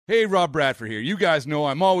Hey, Rob Bradford here. You guys know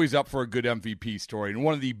I'm always up for a good MVP story, and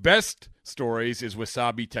one of the best stories is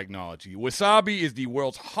Wasabi Technology. Wasabi is the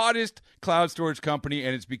world's hottest cloud storage company,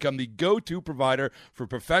 and it's become the go-to provider for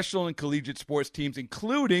professional and collegiate sports teams,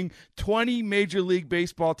 including 20 Major League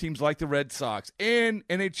Baseball teams like the Red Sox and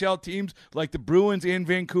NHL teams like the Bruins and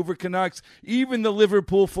Vancouver Canucks. Even the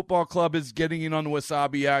Liverpool Football Club is getting in on the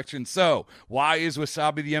Wasabi action. So, why is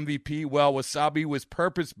Wasabi the MVP? Well, Wasabi was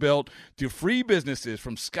purpose-built to free businesses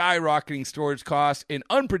from skyrocketing storage costs and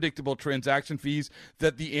unpredictable transaction fees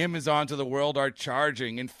that the Amazons of the world are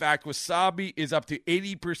charging. In fact, Wasabi is up to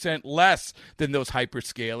 80% less than those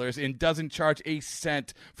hyperscalers and doesn't charge a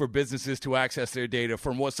cent for businesses to access their data.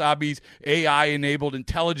 From Wasabi's AI-enabled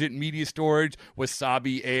intelligent media storage,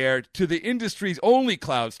 Wasabi Air, to the industry's only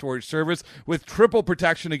cloud storage service with triple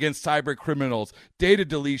protection against cyber criminals, data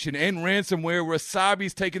deletion, and ransomware,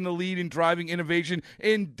 Wasabi's taken the lead in driving innovation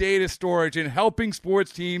in data storage and helping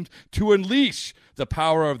sports teams to unleash the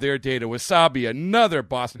power of their data. Wasabi, another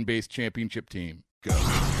Boston-based championship team. Go.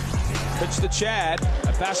 Pitch to Chad,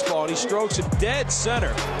 a fastball, and he strokes it dead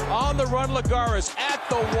center. On the run, Lagares at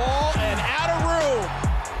the wall and out of room.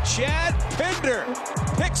 Chad Pinder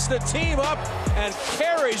picks the team up and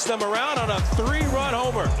carries them around on a 3-run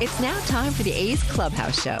homer. It's now time for the A's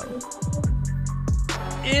Clubhouse Show.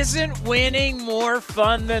 Isn't winning more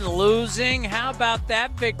fun than losing? How about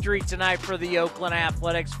that victory tonight for the Oakland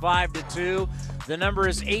Athletics, 5-2? The number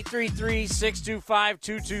is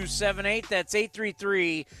 833-625-2278. That's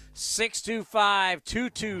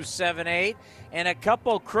 833-625-2278. And a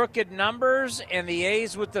couple crooked numbers, and the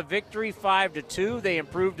A's with the victory, 5-2. They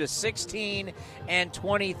improved to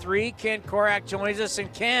 16-23. Ken Korach joins us.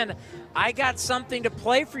 And Ken, I got something to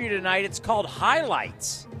play for you tonight. It's called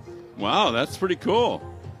Highlights. Wow, that's pretty cool.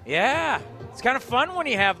 Yeah, it's kind of fun when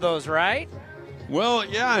you have those, right? Well,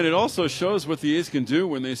 yeah, and it also shows what the A's can do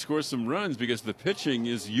when they score some runs, because the pitching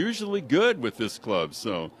is usually good with this club.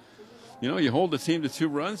 So, you hold the team to 2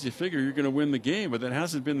 runs, you figure you're going to win the game, but that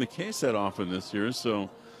hasn't been the case that often this year. So,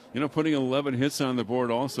 putting 11 hits on the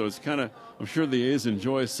board also, it's kind of, I'm sure the A's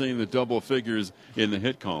enjoy seeing the double figures in the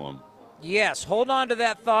hit column. Yes, hold on to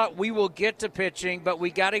that thought. We will get to pitching, but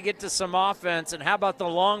we got to get to some offense. And how about the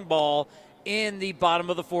long ball in the bottom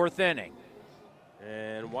of the 4th inning?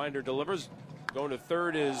 And Winder delivers. Going to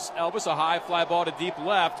third is Elvis, a high fly ball to deep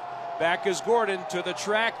left. Back is Gordon to the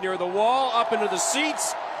track near the wall, up into the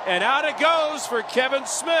seats, and out it goes for Kevin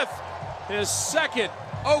Smith. His second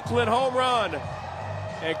Oakland home run.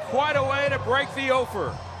 And quite a way to break the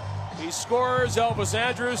offer. He scores Elvis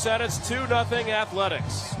Andrus, and it's 2-0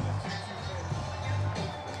 Athletics.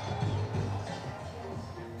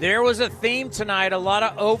 There was a theme tonight. A lot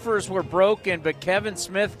of offers were broken, but Kevin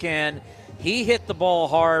Smith he hit the ball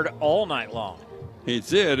hard all night long. He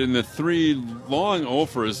did, and the 3 long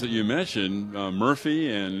offers that you mentioned,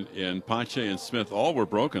 Murphy and Pache and Smith, all were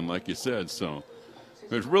broken, like you said. So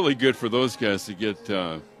it was really good for those guys to get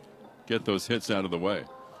those hits out of the way.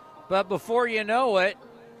 But before you know it,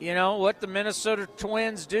 what the Minnesota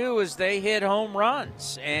Twins do is they hit home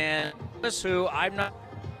runs. And who I'm not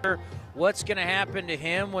sure what's going to happen to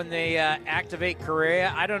him when they activate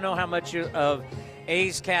Correa. I don't know how much of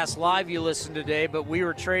A's Cast Live you listened today, but we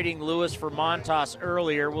were trading Lewis for Montas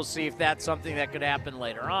earlier. We'll see if that's something that could happen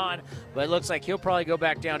later on. But it looks like he'll probably go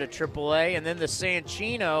back down to AAA. And then the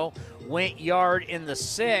Sanchino went yard in the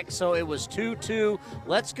 6th, so it was 2-2.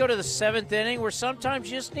 Let's go to the 7th inning, where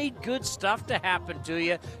sometimes you just need good stuff to happen to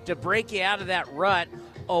you to break you out of that rut.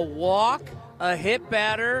 A walk, a hit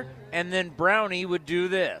batter, and then Brownie would do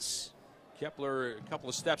this. Kepler a couple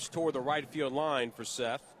of steps toward the right field line for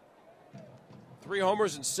Seth. 3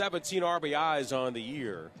 homers and 17 RBIs on the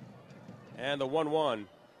year. And the 1-1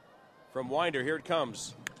 from Winder. Here it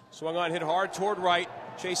comes. Swung on, hit hard toward right.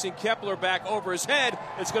 Chasing Kepler back over his head.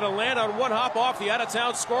 It's going to land on one hop off the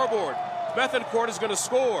out-of-town scoreboard. Bethencourt is going to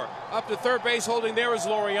score. Up to third base, holding there is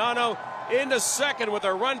Laureano. Into second with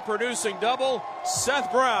a run-producing double,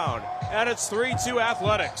 Seth Brown. And it's 3-2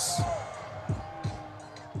 Athletics.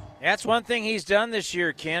 That's one thing he's done this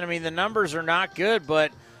year, Ken. I mean, the numbers are not good,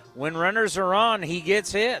 but when runners are on, he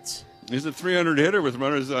gets hits. He's a 300 hitter with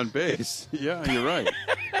runners on base. Yeah, you're right.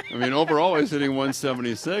 I mean, overall, he's hitting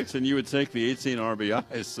 176, and you would take the 18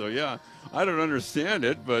 RBIs. So, yeah, I don't understand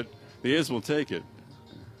it, but the A's will take it.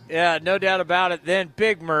 Yeah, no doubt about it. Then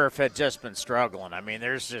Big Murph had just been struggling. I mean,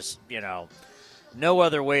 there's just, no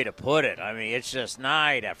other way to put it. I mean, it's just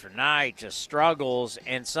night after night, just struggles.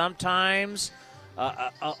 And sometimes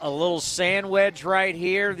a little sand wedge right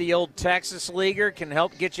here, the old Texas leaguer, can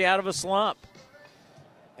help get you out of a slump.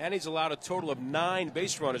 And he's allowed a total of 9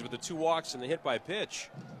 base runners with the 2 walks and the hit by pitch.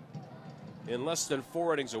 in less than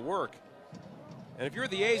 4 innings of work. And if you're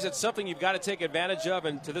the A's, it's something you've got to take advantage of,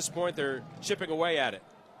 and to this point, they're chipping away at it.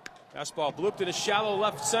 Fastball blooped into shallow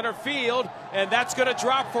left center field, and that's going to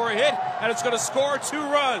drop for a hit, and it's going to score 2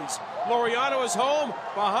 runs. Laureano is home.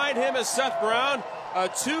 Behind him is Seth Brown. A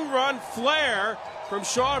 2-run flare from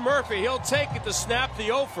Sean Murphy. He'll take it to snap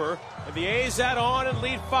the offer, and the A's add on and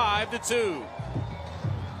lead 5-2.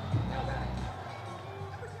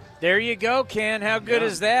 There you go, Ken. How good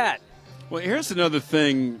is that? Well, here's another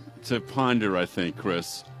thing to ponder, I think,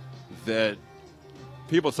 Chris, that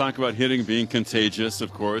people talk about hitting being contagious,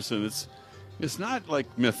 of course, and it's not like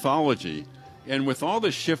mythology. And with all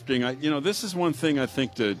the shifting, this is one thing I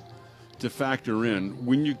think to factor in.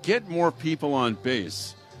 When you get more people on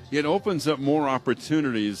base, it opens up more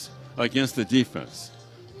opportunities against the defense.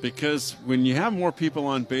 Because when you have more people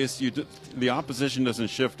on base, the opposition doesn't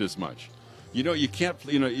shift as much. You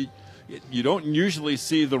don't usually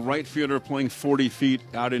see the right fielder playing 40 feet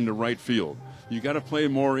out into right field. You got to play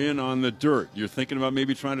more in on the dirt. You're thinking about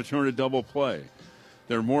maybe trying to turn a double play.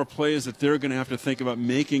 There are more plays that they're going to have to think about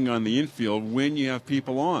making on the infield when you have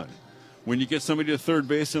people on. When you get somebody to third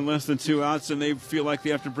base in less than 2 outs and they feel like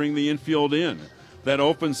they have to bring the infield in, that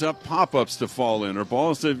opens up pop-ups to fall in or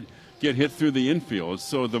balls to get hit through the infield.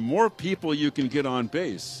 So the more people you can get on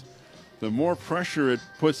base, the more pressure it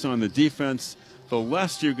puts on the defense, the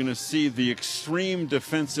less you're going to see the extreme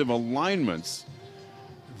defensive alignments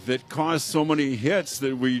that cause so many hits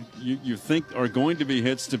that you think are going to be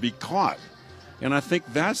hits to be caught. And I think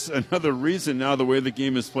that's another reason now the way the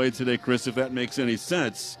game is played today, Chris, if that makes any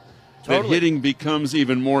sense, that hitting becomes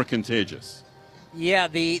even more contagious. Yeah,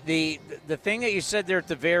 the thing that you said there at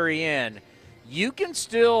the very end, you can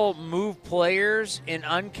still move players in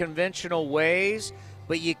unconventional ways,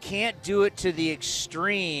 but you can't do it to the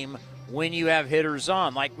extreme when you have hitters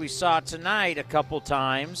on, like we saw tonight a couple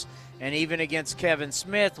times, and even against Kevin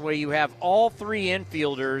Smith, where you have all 3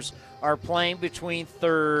 infielders are playing between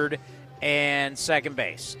third and second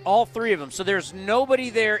base. All 3 of them. So there's nobody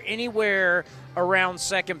there anywhere around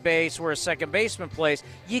second base where a second baseman plays.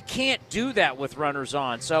 You can't do that with runners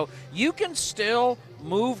on. So you can still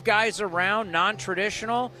move guys around,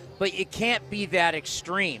 non-traditional, but you can't be that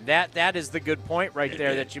extreme. That is the good point right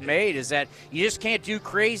there that you made, is that you just can't do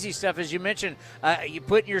crazy stuff. As you mentioned, you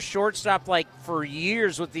put your shortstop, like for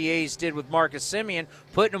years what the A's did with Marcus Semien,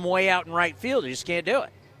 putting him way out in right field. You just can't do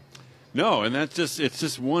it. No, and it's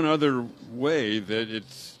just one other way that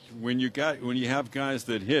it's when you have guys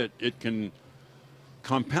that hit, it can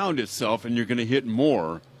compound itself, and you're going to hit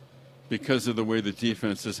more because of the way the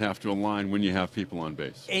defenses have to align when you have people on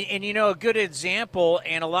base. And a good example,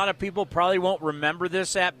 and a lot of people probably won't remember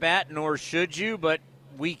this at bat, nor should you, but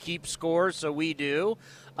we keep score, so we do.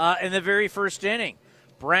 In the very first inning,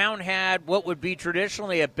 Brown had what would be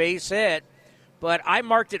traditionally a base hit, but I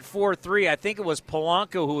marked it 4-3. I think it was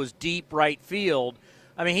Polanco who was deep right field.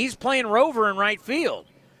 I mean, he's playing rover in right field.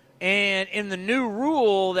 And in the new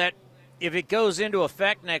rule that if it goes into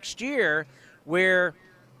effect next year, where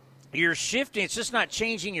you're shifting, it's just not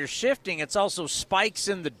changing your shifting, it's also spikes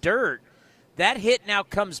in the dirt. That hit now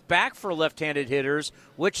comes back for left-handed hitters,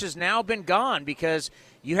 which has now been gone because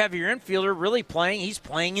you have your infielder really he's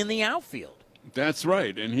playing in the outfield. That's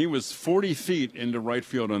right, and he was 40 feet into right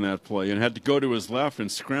field on that play and had to go to his left and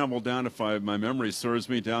scramble down, if my memory serves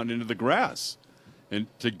me, down into the grass and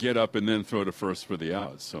to get up and then throw to first for the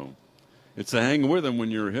out. So it's a hang with him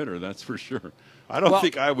when you're a hitter, that's for sure. I don't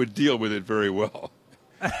think I would deal with it very well.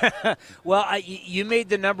 Well, you made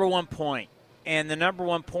the number one point, and the number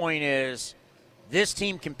one point is this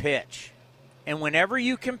team can pitch. And whenever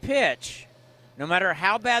you can pitch, no matter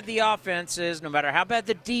how bad the offense is, no matter how bad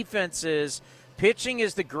the defense is, pitching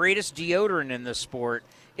is the greatest deodorant in this sport.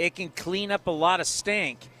 It can clean up a lot of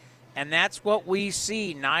stink, and that's what we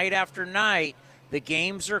see night after night. The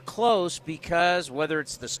games are close because whether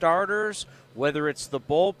it's the starters, whether it's the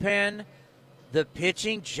bullpen, the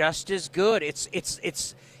pitching just as good.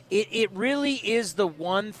 It really is the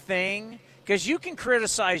one thing, because you can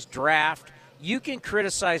criticize draft, you can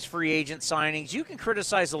criticize free agent signings, you can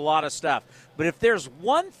criticize a lot of stuff. But if there's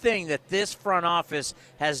one thing that this front office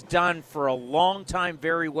has done for a long time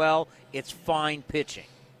very well, it's fine pitching.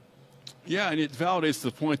 Yeah, and it validates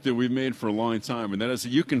the point that we've made for a long time, and that is that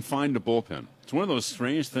you can find a bullpen. It's one of those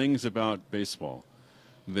strange things about baseball,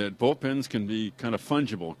 that bullpens can be kind of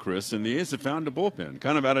fungible, Chris, and the A's have found a bullpen,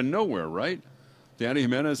 kind of out of nowhere, right? Danny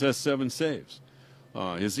Jimenez has 7 saves.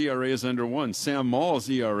 His ERA is under 1. Sam Maul's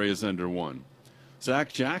ERA is under 1.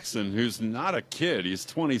 Zach Jackson, who's not a kid, he's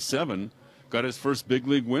 27, got his first big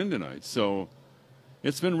league win tonight. So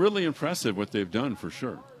it's been really impressive what they've done for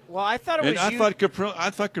sure. Well, I thought it was I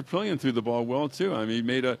thought Caprillion threw the ball well, too. I mean, he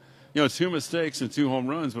made 2 mistakes and 2 home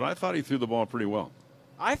runs, but I thought he threw the ball pretty well.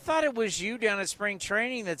 I thought it was you down at spring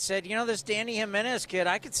training that said, this Danny Jimenez kid,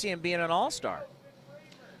 I could see him being an all-star.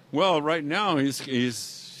 Well, right now he's at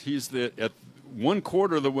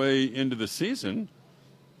 1/4 of the way into the season.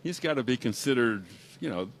 He's got to be considered,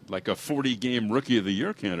 like a 40-game Rookie of the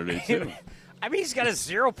Year candidate, too. I mean, he's got a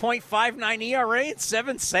 0.59 ERA and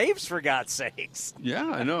 7 saves, for God's sakes.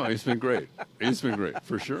 Yeah, I know. He's been great. He's been great,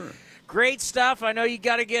 for sure. Great stuff. I know you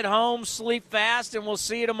got to get home, sleep fast, and we'll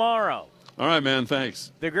see you tomorrow. All right, man.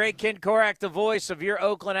 Thanks. The great Ken Korach, the voice of your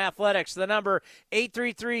Oakland Athletics. The number,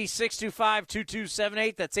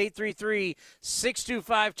 833-625-2278. That's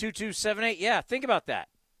 833-625-2278. Yeah, think about that.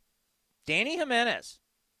 Danny Jimenez.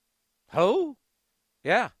 Who?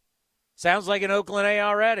 Yeah. Sounds like an Oakland A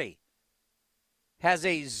already. Has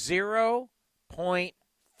a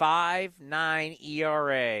 0.59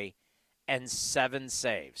 ERA and 7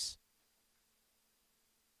 saves.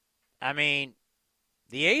 I mean,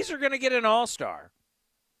 the A's are going to get an all-star.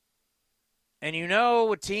 And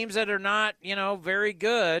with teams that are not, very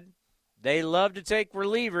good, they love to take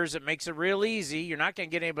relievers. It makes it real easy. You're not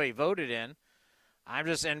going to get anybody voted in. I'm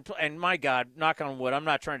just, and my God, knock on wood, I'm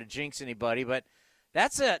not trying to jinx anybody, but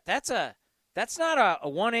that's not a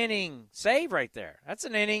one-inning save right there. That's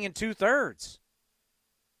an inning and 2/3.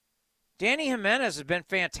 Danny Jimenez has been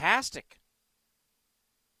fantastic.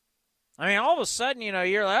 I mean, all of a sudden,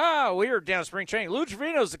 you're like, oh, we were down spring training. Lou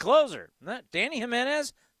Trevino's the closer. Danny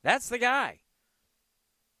Jimenez, that's the guy.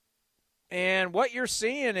 And what you're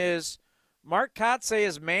seeing is Mark Kotsay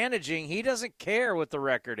is managing. He doesn't care what the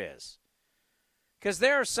record is. Because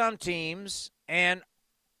there are some teams, and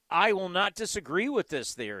I will not disagree with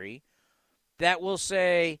this theory, that will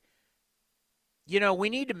say, we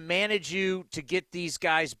need to manage you to get these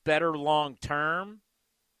guys better long term.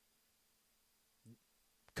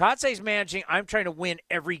 Kotsay's managing, I'm trying to win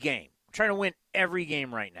every game. I'm trying to win every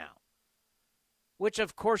game right now. Which,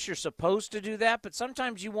 of course, you're supposed to do that, but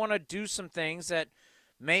sometimes you want to do some things that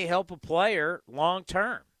may help a player long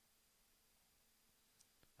term.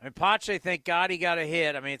 I mean, Pache, thank God he got a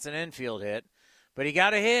hit. I mean, it's an infield hit, but he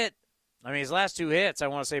got a hit. I mean, his last 2 hits, I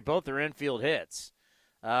want to say both are infield hits.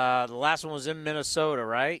 The last one was in Minnesota,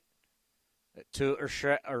 right? To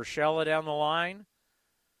Urshela down the line.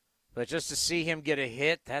 But just to see him get a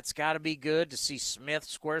hit, that's got to be good. To see Smith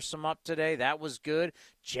square some up today, that was good.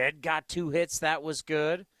 Jed got 2 hits, that was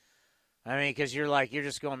good. I mean, because you're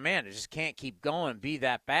just going, man, it just can't keep going, be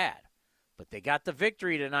that bad. But they got the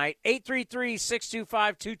victory tonight.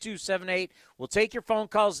 833-625-2278. We'll take your phone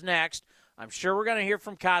calls next. I'm sure we're going to hear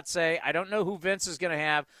from Kotsay. I don't know who Vince is going to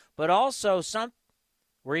have, but also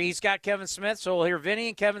where he's got Kevin Smith, so we'll hear Vinny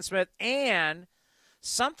and Kevin Smith. And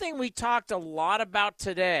something we talked a lot about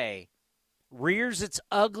today rears its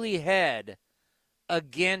ugly head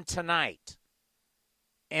again tonight.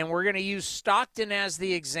 And we're going to use Stockton as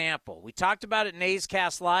the example. We talked about it in A's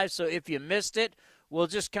Cast Live, so if you missed it, we'll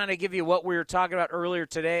just kind of give you what we were talking about earlier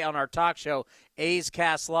today on our talk show, A's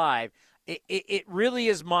Cast Live. It really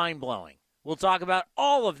is mind-blowing. We'll talk about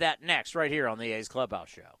all of that next right here on the A's Clubhouse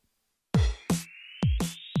Show.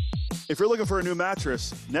 If you're looking for a new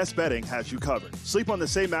mattress, Nest Bedding has you covered. Sleep on the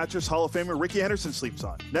same mattress Hall of Famer Ricky Henderson sleeps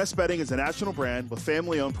on. Nest Bedding is a national brand with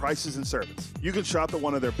family-owned prices and service. You can shop at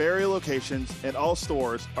one of their Barrier locations, and all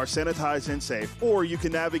stores are sanitized and safe, or you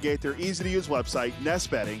can navigate their easy-to-use website,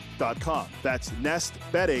 nestbedding.com. That's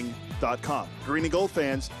nestbedding.com. Green and gold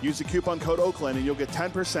fans, use the coupon code Oakland and you'll get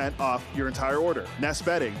 10% off your entire order. Nest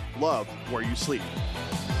Bedding, love where you sleep.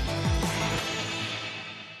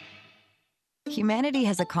 Humanity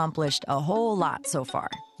has accomplished a whole lot so far.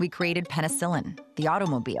 We created penicillin, the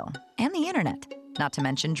automobile, and the internet, not to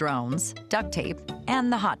mention drones, duct tape,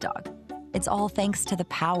 and the hot dog. It's all thanks to the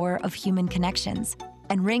power of human connections.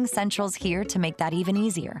 And Ring Central's here to make that even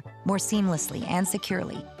easier, more seamlessly and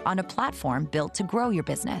securely, on a platform built to grow your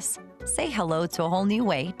business. Say hello to a whole new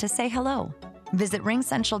way to say hello. Visit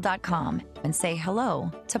ringcentral.com and say hello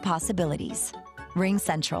to possibilities. Ring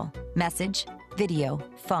Central. Message, video,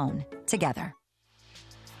 phone, together.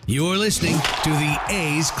 You're listening to the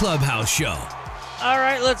A's Clubhouse Show. All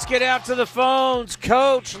right, let's get out to the phones.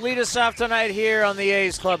 Coach, lead us off tonight here on the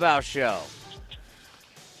A's Clubhouse Show.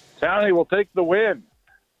 Townie will take the win.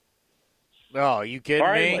 Oh, are you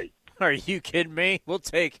kidding me? Are you kidding me? We'll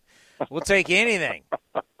take anything.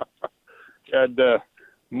 And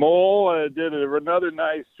Mole did another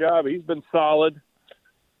nice job. He's been solid.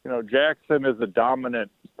 Jackson is a dominant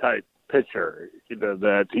type pitcher.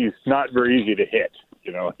 That he's not very easy to hit.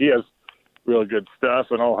 He has real good stuff,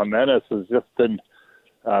 and Jimenez has just been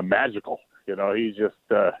magical. He just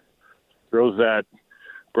throws that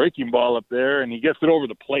breaking ball up there, and he gets it over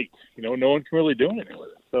the plate. No one can really do anything with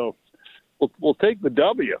it. So we'll take the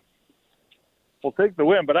W. We'll take the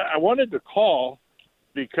win. But I wanted to call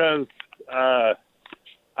because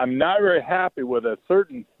I'm not very happy with a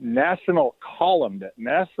certain national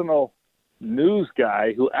national news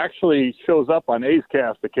guy who actually shows up on A's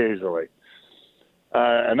Cast occasionally.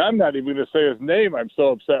 And I'm not even going to say his name. I'm so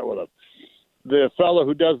upset with him. The fellow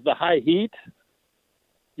who does the high heat,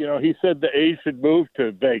 he said the A's should move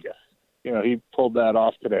to Vegas. He pulled that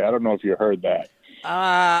off today. I don't know if you heard that.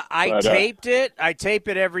 I taped it. I tape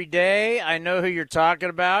it every day. I know who you're talking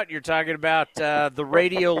about. You're talking about the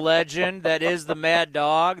radio legend that is the Mad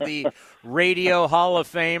Dog, the radio Hall of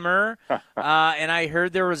Famer. And I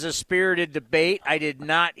heard there was a spirited debate. I did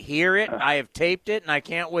not hear it. I have taped it, and I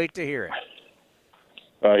can't wait to hear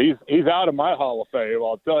it. He's out of my Hall of Fame,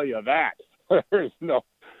 I'll tell you that. There's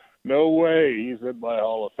no way he's in my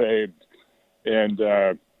Hall of Fame. And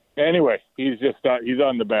anyway, he's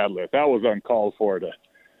on the bad list. That was uncalled for to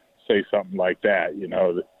say something like that.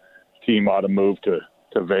 The team ought to move to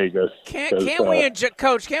Vegas.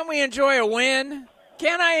 Coach, can't we enjoy a win?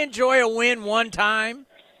 Can I enjoy a win one time?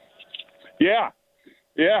 Yeah.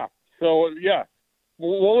 So, yeah,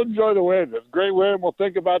 we'll enjoy the win. It's a great win. We'll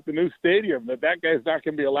think about the new stadium that guy's not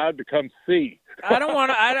going to be allowed to come see. I don't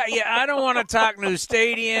want to talk new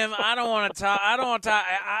stadium. I don't want to talk.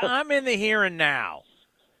 I'm in the here and now.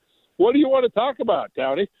 What do you want to talk about,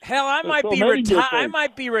 Townie? Hell, I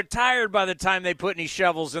might be retired by the time they put any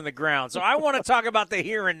shovels in the ground. So I want to talk about the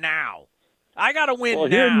here and now. I got to win now.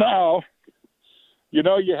 Here and now.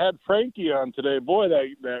 You had Frankie on today. Boy,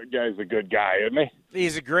 that guy's a good guy, isn't he?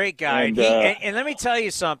 He's a great guy. And let me tell you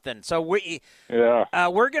something. So we're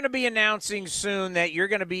going to be announcing soon that you're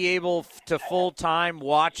going to be able to full-time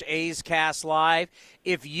watch A's Cast Live.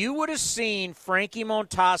 If you would have seen Frankie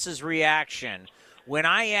Montas's reaction when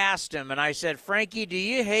I asked him, and I said, Frankie, do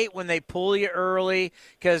you hate when they pull you early?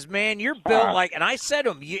 Because, man, you're built like – and I said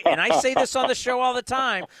to him, and I say this on the show all the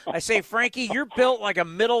time, I say, Frankie, you're built like a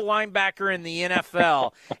middle linebacker in the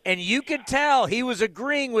NFL. And you could tell he was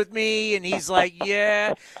agreeing with me, and he's like,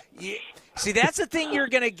 yeah. See, that's the thing you're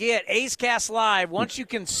going to get. A's Cast Live, once you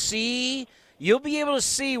can see – you'll be able to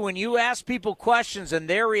see when you ask people questions and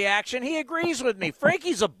their reaction. He agrees with me.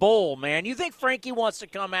 Frankie's a bull, man. You think Frankie wants to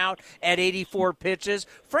come out at 84 pitches?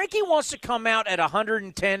 Frankie wants to come out at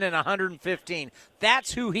 110 and 115.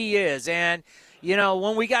 That's who he is. And,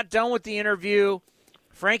 when we got done with the interview,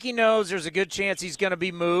 Frankie knows there's a good chance he's going to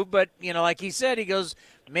be moved. But, like he said, he goes,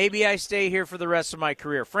 maybe I stay here for the rest of my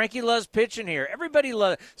career. Frankie loves pitching here. Everybody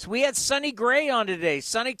loves it. So we had Sonny Gray on today.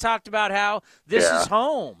 Sonny talked about how this is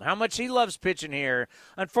home, how much he loves pitching here.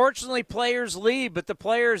 Unfortunately, players leave, but the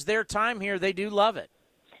players, their time here, they do love it.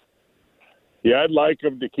 Yeah, I'd like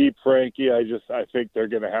them to keep Frankie. I think they're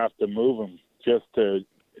going to have to move him just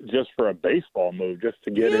for a baseball move, just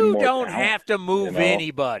to get in more You don't talent, have to move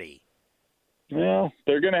anybody. Well,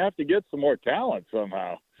 they're going to have to get some more talent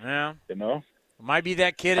somehow. Yeah. Might be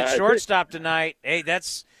that kid at shortstop tonight. Hey,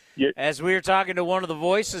 that's as we were talking to one of the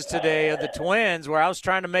voices today of the Twins where I was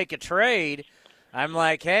trying to make a trade. I'm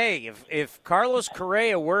like, hey, if Carlos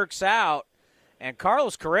Correa works out, and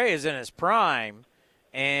Carlos Correa is in his prime,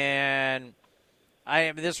 and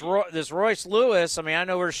this Royce Lewis, I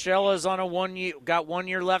know Urshela's on got 1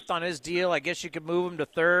 year left on his deal. I guess you could move him to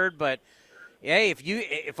third, but hey,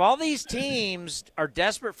 if all these teams are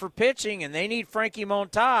desperate for pitching and they need Frankie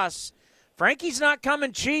Montas, Frankie's not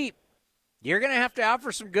coming cheap. You're going to have to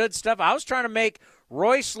offer some good stuff. I was trying to make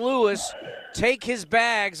Royce Lewis take his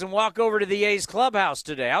bags and walk over to the A's clubhouse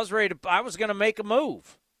today. I was going to make a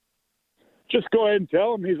move. Just go ahead and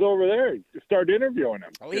tell him he's over there. Start interviewing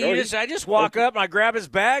him. I just walk up and I grab his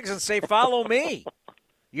bags and say, follow me.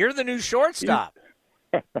 You're the new shortstop.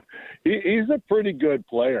 He's a pretty good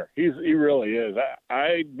player. He really is.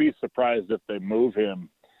 I'd be surprised if they move him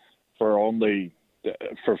for only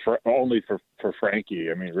Frankie.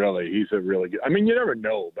 Really, he's a really good. You never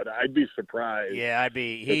know, but I'd be surprised. Yeah, I'd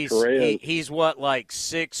be. He's what, like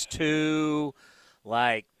 6'2",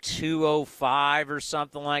 like 205 or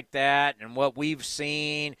something like that. And what we've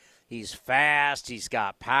seen, he's fast. He's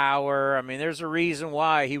got power. There's a reason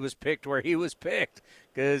why he was picked where he was picked,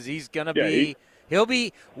 because he's gonna be. He'll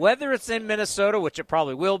be, whether it's in Minnesota, which it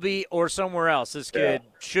probably will be, or somewhere else. This kid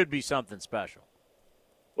should be something special.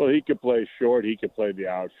 Well, he could play short. He could play the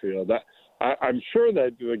outfield. I'm sure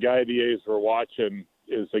that the guy the A's were watching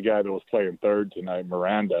is the guy that was playing third tonight,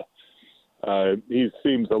 Miranda. He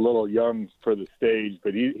seems a little young for the stage,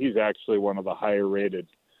 but he's actually one of the higher-rated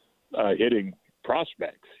hitting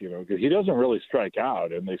prospects, because he doesn't really strike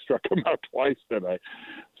out, and they struck him out twice tonight.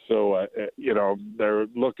 So, they're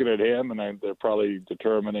looking at him, and they're probably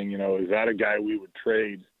determining, is that a guy we would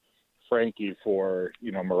trade Frankie for,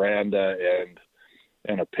 Miranda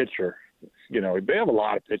and a pitcher? They have a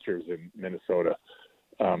lot of pitchers in Minnesota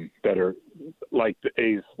that are like the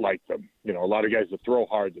A's like them. A lot of guys that throw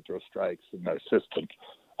hard, that throw strikes in their system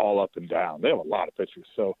all up and down. They have a lot of pitchers.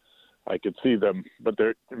 So I could see them. But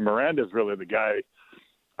Miranda's really the guy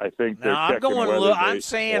I think they're checking whether I'm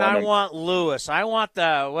saying I want Lewis. I want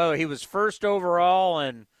he was first overall,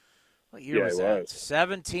 and what year was that?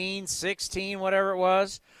 17, 16, whatever it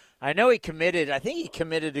was. I know he committed. I think he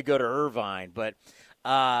committed to go to Irvine, but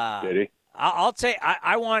did he? I'll take.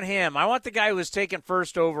 I want him. I want the guy who was taken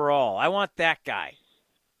first overall. I want that guy.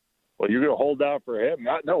 Well, you're going to hold out for him?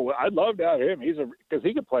 No, I'd love to have him. Because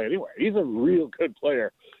he can play anywhere. He's a real good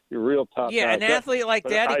player. He's a real top. Yeah, an athlete like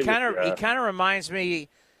that. He kind of reminds me.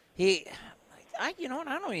 I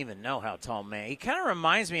don't even know how tall man. He kind of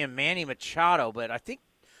reminds me of Manny Machado, but I think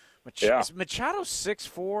is Machado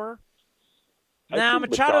 6'4". Now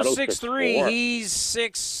Machado's 6'3". He's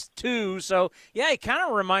 6'2". So yeah, he kind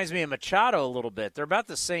of reminds me of Machado a little bit. They're about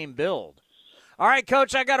the same build. All right,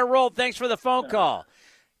 Coach, I got to roll. Thanks for the phone call.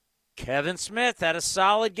 Kevin Smith had a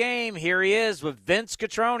solid game. Here he is with Vince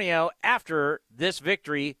Cotroneo after this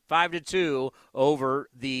victory, 5-2 over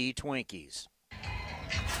the Twinkies.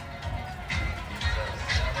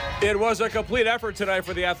 It was a complete effort tonight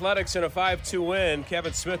for the Athletics in a 5-2 win.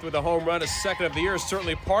 Kevin Smith with a home run, his second of the year, is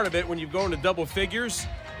certainly part of it. When you go into double figures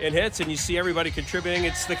in hits and you see everybody contributing,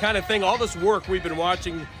 it's the kind of thing, all this work we've been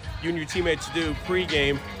watching you and your teammates do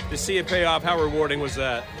pregame, to see it pay off. How rewarding was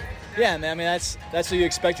that? Yeah, man, I mean, that's what you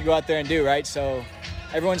expect to go out there and do, right? So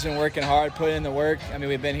everyone's been working hard, putting in the work. I mean,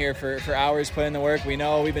 we've been here for hours putting in the work. We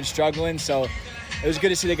know we've been struggling, so it was good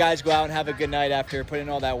to see the guys go out and have a good night after putting in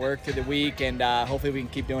all that work through the week, and hopefully we can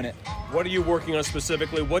keep doing it. What are you working on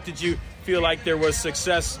specifically? What did you feel like there was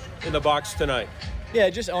success in the box tonight? Yeah,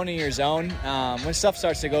 just owning your zone. When stuff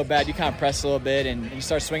starts to go bad, you kind of press a little bit, and you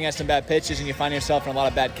start swinging at some bad pitches, and you find yourself in a lot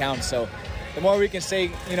of bad counts. So the more we can stay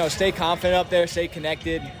confident up there, stay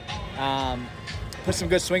connected, put some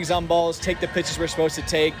good swings on balls, take the pitches we're supposed to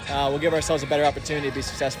take, we'll give ourselves a better opportunity to be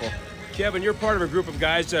successful. Kevin, you're part of a group of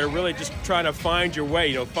guys that are really just trying to find your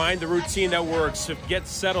way, find the routine that works, get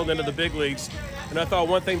settled into the big leagues. And I thought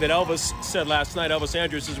one thing that Elvis said last night, Elvis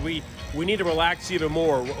Andrews, is we need to relax even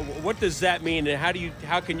more. What does that mean, and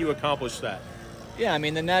how can you accomplish that? Yeah, I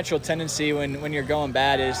mean, the natural tendency when you're going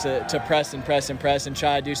bad is to press and press and press and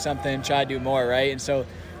try to do something, try to do more, right? And so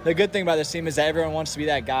the good thing about this team is that everyone wants to be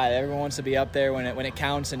that guy. Everyone wants to be up there when it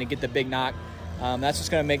counts and to get the big knock. That's what's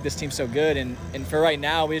going to make this team so good. And for right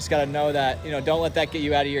now, we just got to know that, don't let that get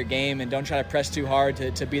you out of your game, and don't try to press too hard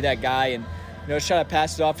to be that guy. And, just try to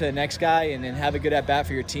pass it off to the next guy and then have a good at-bat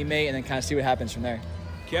for your teammate, and then kind of see what happens from there.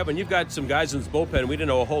 Kevin, you've got some guys in this bullpen we didn't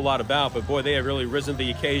know a whole lot about, but, boy, they have really risen to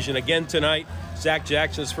the occasion. Again tonight, Zach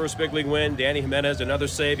Jackson's first big league win. Danny Jimenez, another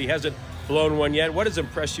save. He hasn't blown one yet. What has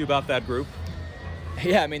impressed you about that group?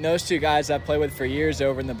 Yeah, I mean, those two guys I've played with for years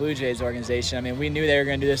over in the Blue Jays organization. I mean, we knew they were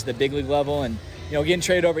going to do this at the big league level, and getting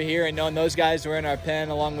traded over here and knowing those guys were in our pen,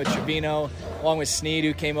 along with Trevino, along with Snead,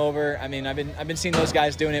 who came over. I mean, I've been seeing those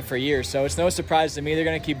guys doing it for years, so it's no surprise to me. They're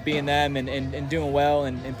going to keep being them and doing well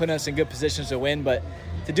and putting us in good positions to win. But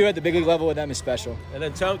to do it at the big league level with them is special. And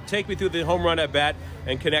then take me through the home run at bat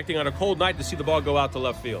and connecting on a cold night to see the ball go out to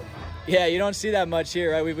left field. Yeah, you don't see that much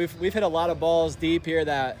here, right? We've hit a lot of balls deep here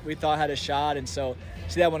that we thought had a shot, and so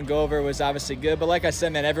see that one go over was obviously good. But like I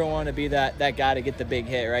said, man, everyone wanted to be that guy to get the big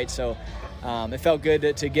hit, right? So it felt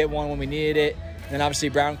good to get one when we needed it. And then obviously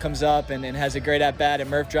Brown comes up and has a great at-bat, and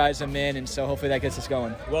Murph drives him in, and so hopefully that gets us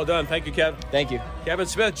going. Well done. Thank you, Kevin. Thank you. Kevin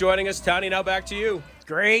Smith joining us. Tony, now back to you.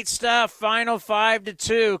 Great stuff. Final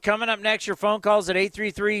 5-2. Coming up next, your phone calls at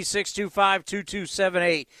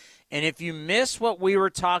 833-625-2278. And if you miss what we were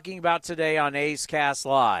talking about today on A's Cast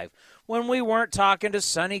Live, when we weren't talking to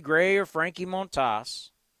Sonny Gray or Frankie Montas,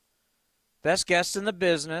 best guest in the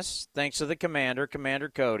business, thanks to the Commander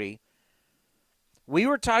Cody, we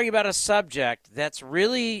were talking about a subject that's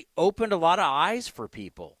really opened a lot of eyes for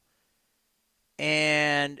people.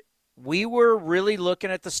 And we were really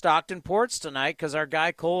looking at the Stockton Ports tonight because our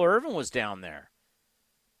guy Cole Irvin was down there.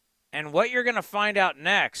 And what you're going to find out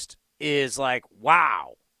next is like,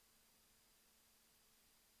 wow.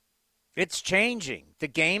 It's changing. The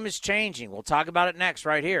game is changing. We'll talk about it next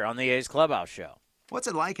right here on the A's Clubhouse Show. What's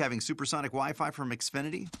it like having supersonic Wi-Fi from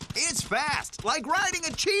Xfinity? It's fast, like riding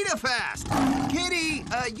a cheetah fast. Kitty,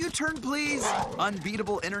 U-turn please.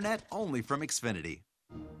 Unbeatable internet only from Xfinity.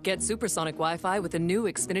 Get supersonic Wi-Fi with the new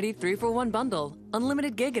Xfinity 3-for-1 bundle.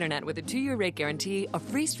 Unlimited gig internet with a 2-year rate guarantee, a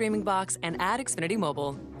free streaming box, and add Xfinity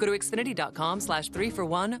Mobile. Go to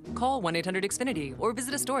Xfinity.com/3-for-1, call 1-800-XFINITY, or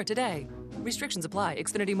visit a store today. Restrictions apply.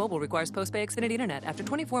 Xfinity Mobile requires post-pay Xfinity internet. After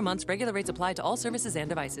 24 months, regular rates apply to all services and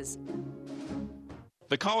devices.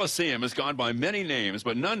 The Coliseum has gone by many names,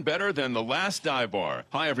 but none better than the Last Dive Bar.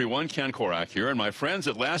 Hi, everyone. Ken Korach here, and my friends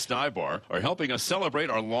at Last Dive Bar are helping us celebrate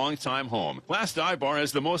our longtime home. Last Dive Bar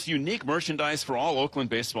has the most unique merchandise for all Oakland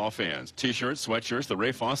baseball fans. T-shirts, sweatshirts, the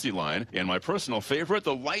Ray Fosse line, and my personal favorite,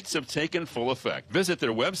 the lights have taken full effect. Visit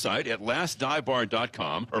their website at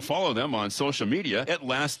lastdivebar.com or follow them on social media at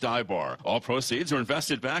Last Dive Bar. All proceeds are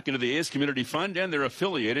invested back into the A's Community Fund and their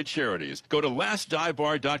affiliated charities. Go to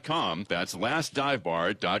lastdivebar.com. That's lastdivebar.com.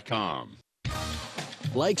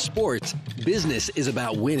 Like sports, business is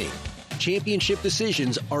about winning. Championship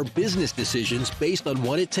decisions are business decisions based on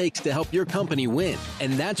what it takes to help your company win.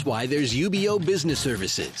 And that's why there's UBO Business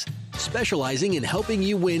Services, specializing in helping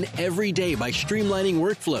you win every day by streamlining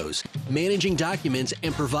workflows, managing documents,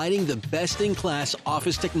 and providing the best-in-class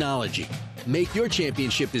office technology. Make your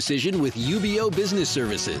championship decision with UBO Business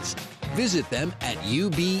Services. Visit them at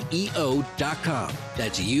ubeo.com.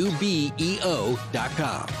 That's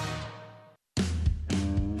ubeo.com.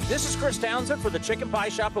 This is Chris Townsend for the Chicken Pie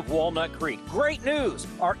Shop of Walnut Creek. Great news!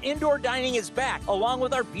 Our indoor dining is back, along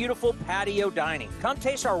with our beautiful patio dining. Come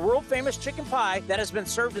taste our world-famous chicken pie that has been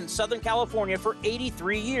served in Southern California for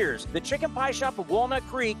 83 years. The Chicken Pie Shop of Walnut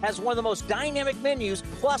Creek has one of the most dynamic menus,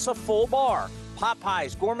 plus a full bar. Pot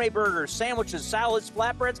pies, gourmet burgers, sandwiches, salads,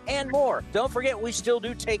 flatbreads, and more. Don't forget, we still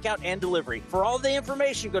do takeout and delivery. For all the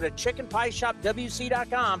information, go to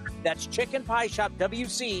chickenpieshopwc.com. That's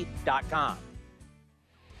chickenpieshopwc.com.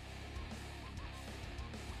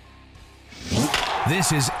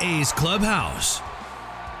 This is A's Clubhouse.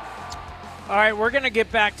 All right, we're going to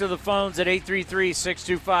get back to the phones at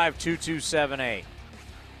 833-625-2278.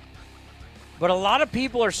 But a lot of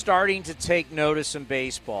people are starting to take notice in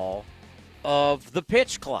baseball of the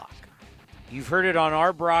pitch clock. You've heard it on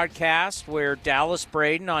our broadcast where Dallas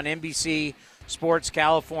Braden on NBC Sports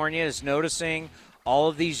California is noticing all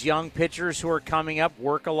of these young pitchers who are coming up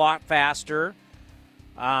work a lot faster.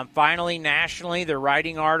 Finally, nationally, they're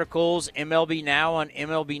writing articles. MLB Now on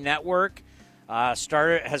MLB Network has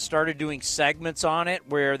started doing segments on it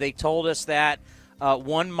where they told us that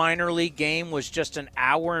one minor league game was just an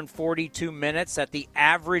hour and 42 minutes, that the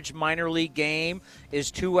average minor league game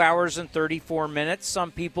is 2 hours and 34 minutes.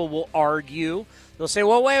 Some people will argue. They'll say,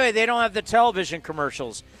 well, wait, they don't have the television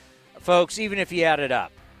commercials. Folks, even if you add it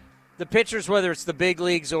up, the pitchers, whether it's the big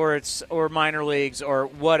leagues or minor leagues or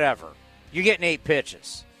whatever, you're getting 8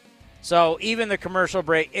 pitches. So even the commercial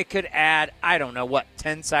break, it could add,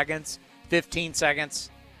 10 seconds, 15 seconds.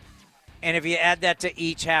 And if you add that to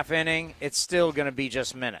each half inning, it's still going to be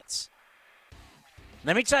just minutes.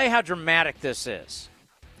 Let me tell you how dramatic this is.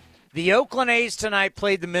 The Oakland A's tonight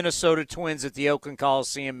played the Minnesota Twins at the Oakland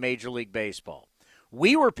Coliseum, Major League Baseball.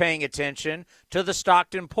 We were paying attention to the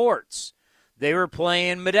Stockton Ports. They were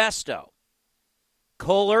playing Modesto.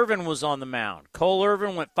 Cole Irvin was on the mound. Cole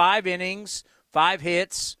Irvin went 5 innings, 5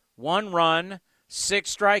 hits, 1 run,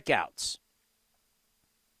 6 strikeouts.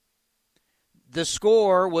 The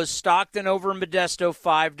score was Stockton over Modesto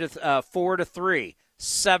 4-3,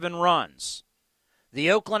 7 runs. The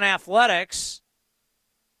Oakland Athletics,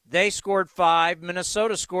 they scored 5.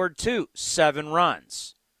 Minnesota scored 2, 7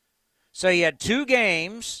 runs. So you had 2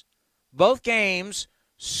 games. Both games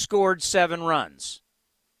scored 7 runs.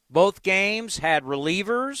 Both games had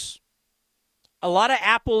relievers. A lot of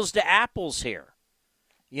apples to apples here.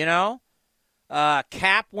 You know,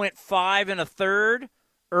 Cap went 5 1/3.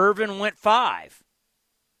 Irvin went 5.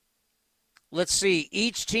 Let's see.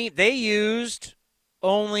 Each team, they used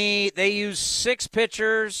 6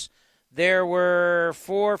 pitchers. There were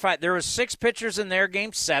 4 or 5. There was 6 pitchers in their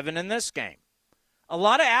game, 7 in this game. A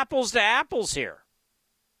lot of apples to apples here.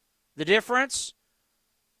 The difference?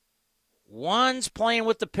 One's playing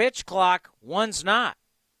with the pitch clock, one's not.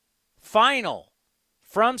 Final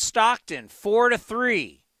from Stockton,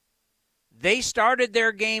 4-3. They started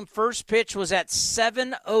their game, first pitch was at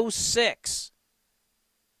 7:06.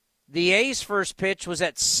 The A's first pitch was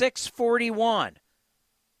at 6:41.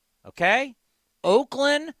 Okay?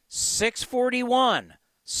 Oakland, 6:41.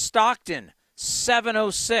 Stockton,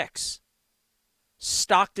 7:06.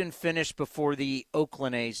 Stockton finished before the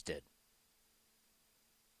Oakland A's did.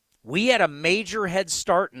 We had a major head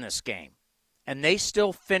start in this game, and they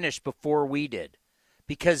still finished before we did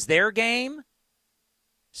because their game,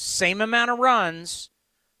 same amount of runs,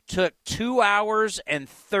 took 2 hours and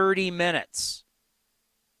 30 minutes.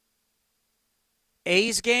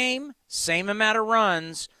 A's game, same amount of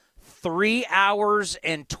runs, 3 hours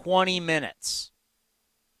and 20 minutes.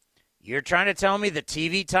 You're trying to tell me the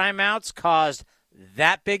TV timeouts caused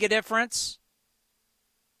that big a difference?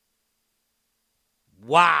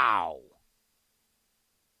 Wow.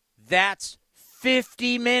 That's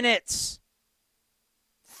 50 minutes.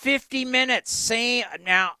 50 minutes. Same.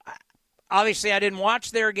 Now, obviously, I didn't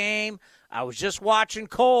watch their game. I was just watching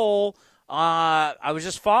Cole. I was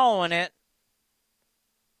just following it.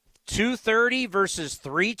 230 versus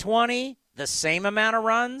 320, the same amount of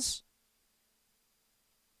runs.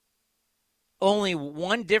 Only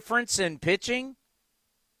one difference in pitching.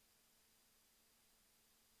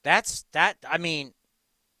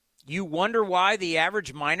 You wonder why the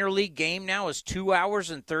average minor league game now is 2 hours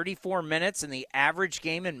and 34 minutes, and the average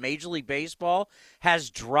game in Major League Baseball has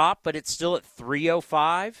dropped, but it's still at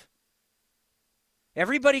 3:05.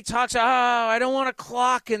 Everybody talks, I don't want a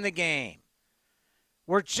clock in the game.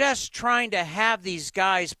 We're just trying to have these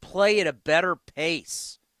guys play at a better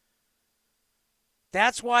pace.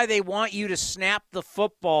 That's why they want you to snap the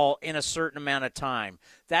football in a certain amount of time.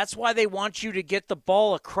 That's why they want you to get the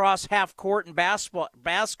ball across half court in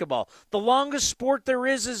basketball. The longest sport there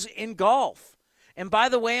is in golf. And by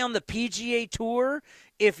the way, on the PGA Tour,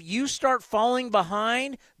 if you start falling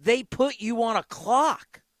behind, they put you on a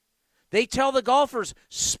clock. They tell the golfers,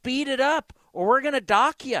 speed it up or we're going to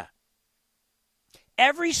dock you.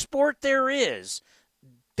 Every sport there is,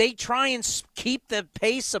 they try and keep the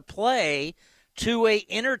pace of play to make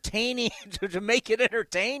it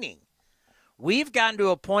entertaining. We've gotten to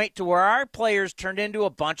a point to where our players turned into a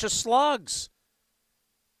bunch of slugs.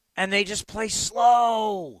 And they just play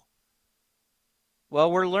slow. Well,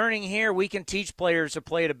 we're learning here we can teach players to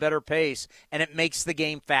play at a better pace, and it makes the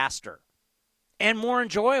game faster and more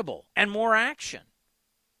enjoyable and more action.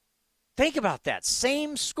 Think about that.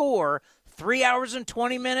 Same score, 3 hours and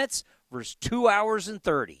 20 minutes versus 2 hours and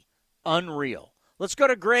 30. Unreal. Let's go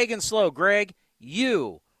to Greg and Slow. Greg,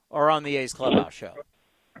 you are on the A's Clubhouse Show.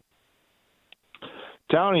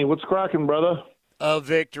 Townie, what's cracking, brother? A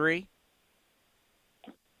victory.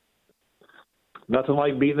 Nothing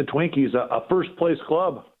like beating the Twinkies. A first-place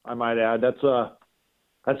club, I might add. That's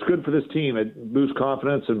good for this team. It boosts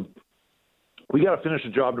confidence, and we got to finish the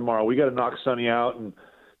job tomorrow. We got to knock Sonny out and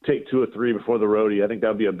take 2 or 3 before the roadie. I think that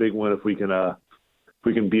would be a big win if we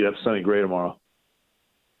can beat up Sonny Gray tomorrow.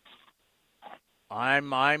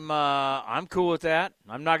 I'm cool with that.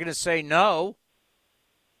 I'm not going to say no.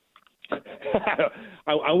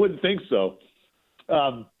 I wouldn't think so.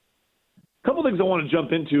 Couple things I want to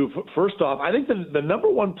jump into. First off, I think the number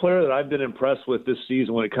one player that I've been impressed with this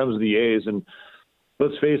season when it comes to the A's, and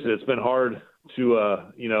let's face it, it's been hard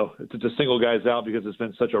to single guys out because it's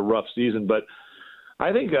been such a rough season. But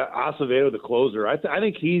I think Acevedo, the closer, I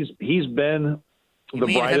think he's been the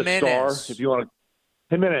brightest Jimenez. star. If you want to,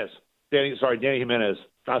 Jimenez. Danny Jimenez.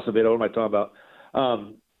 Acevedo, what am I talking about?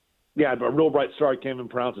 A real bright star. I can't even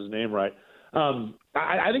pronounce his name right.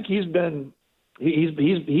 I think he's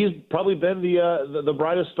probably been the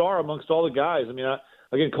brightest star amongst all the guys. I mean,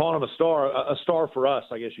 again, calling him a star for us,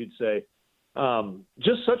 I guess you'd say.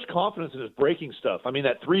 Just such confidence in his breaking stuff. I mean,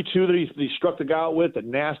 that 3-2 that he struck the guy out with, the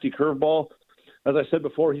nasty curveball. As I said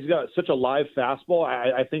before, he's got such a live fastball.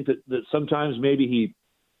 I think that sometimes maybe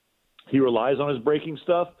he relies on his breaking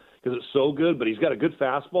stuff because it's so good, but he's got a good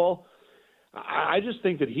fastball. I just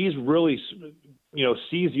think that he's really,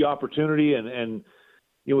 seized the opportunity and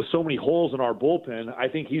with so many holes in our bullpen, I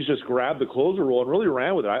think he's just grabbed the closer role and really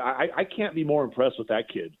ran with it. I can't be more impressed with that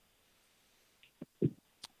kid.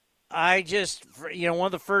 One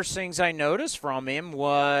of the first things I noticed from him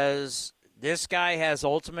was this guy has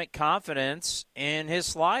ultimate confidence in his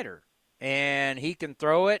slider, and he can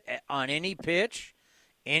throw it on any pitch,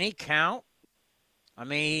 any count. I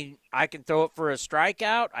mean, I can throw it for a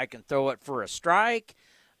strikeout. I can throw it for a strike.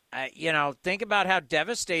 Think about how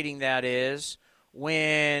devastating that is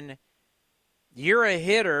when you're a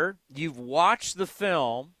hitter, you've watched the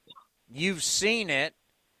film, you've seen it,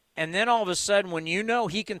 and then all of a sudden when you know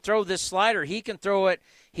he can throw this slider, he can throw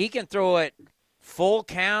it full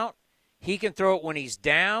count. He can throw it when he's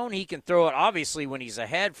down. He can throw it, obviously, when he's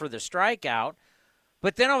ahead for the strikeout.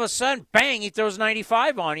 But then all of a sudden, bang, he throws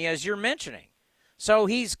 95 on you, as you're mentioning. So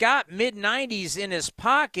he's got mid-90s in his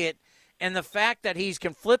pocket, and the fact that he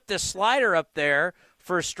can flip this slider up there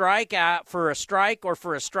for a strike or for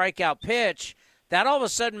a strikeout pitch, that all of a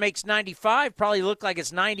sudden makes 95 probably look like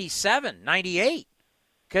it's 97, 98.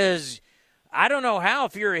 Because I don't know how,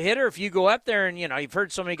 if you're a hitter, if you go up there and, you've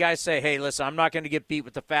heard so many guys say, hey, listen, I'm not going to get beat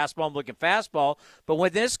with the fastball, I'm looking fastball. But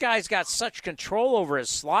when this guy's got such control over his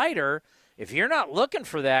slider, if you're not looking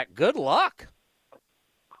for that, good luck.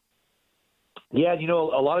 Yeah,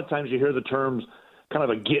 a lot of times you hear the terms kind of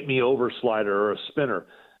a get-me-over slider or a spinner.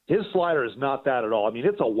 His slider is not that at all. I mean,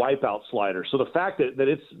 it's a wipeout slider. So the fact that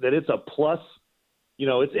it's a plus,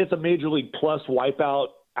 it's a major league plus wipeout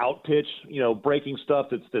out pitch, breaking stuff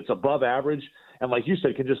that's above average. And like you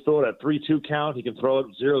said, can just throw it at 3-2 count. He can throw it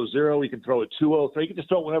 0-0. He can throw it 2-0. He can just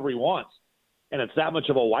throw it whenever he wants. And it's that much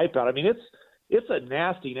of a wipeout. I mean, it's a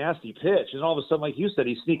nasty, nasty pitch. And all of a sudden, like you said,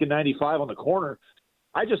 he's sneaking 95 on the corner.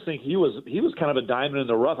 I just think he was kind of a diamond in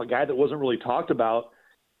the rough, a guy that wasn't really talked about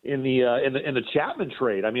in the Chapman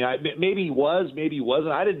trade. I mean, maybe he was, maybe he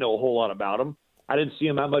wasn't. I didn't know a whole lot about him. I didn't see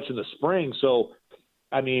him that much in the spring. So,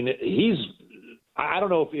 I mean, I don't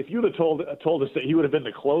know if you'd have told us that he would have been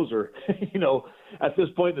the closer, at this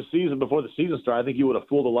point in the season before the season started, I think he would have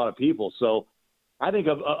fooled a lot of people. So I think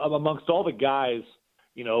of amongst all the guys,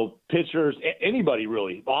 pitchers, anybody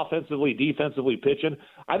really, offensively, defensively pitching,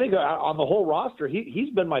 I think on the whole roster, he's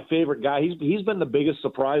been my favorite guy. He's been the biggest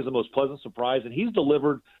surprise, the most pleasant surprise, and he's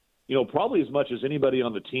delivered, probably as much as anybody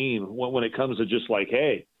on the team when it comes to just like,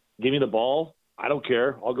 hey, give me the ball. I don't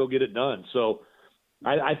care. I'll go get it done. So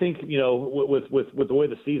I think with the way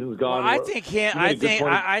the season's gone, well,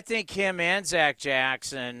 I think him and Zach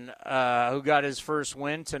Jackson, who got his first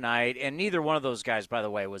win tonight, and neither one of those guys, by the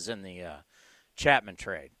way, was in the Chapman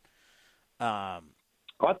trade. I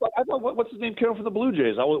thought what's his name came from the Blue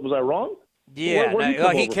Jays? Was I wrong?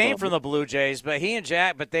 Yeah, he came from the Blue Jays, but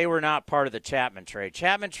but they were not part of the Chapman trade.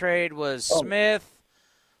 Chapman trade was Smith,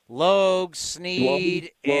 Logue, Snead,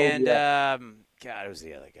 and God, it was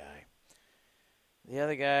the other guy. The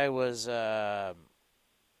other guy was Hogg.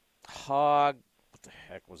 What the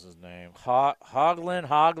heck was his name?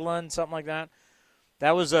 Hoglund, something like that.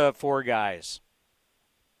 That was 4 guys.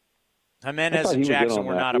 Jimenez and Jackson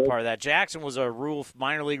were not a part of that. Jackson was a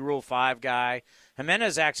minor league Rule 5 guy.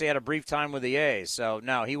 Jimenez actually had a brief time with the A's, so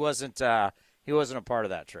no, he wasn't a part of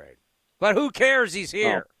that trade. But who cares? He's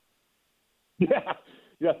here. Oh.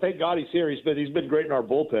 Yeah. Thank God he's here. He's been great in our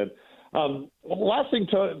bullpen. Last thing,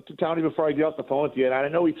 Tony, before I get off the phone with you, and I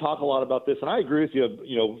know we talk a lot about this, and I agree with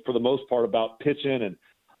you, for the most part about pitching and,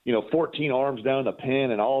 14 arms down the pen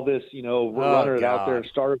and all this, running it out there,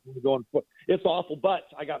 starters going. It's awful, but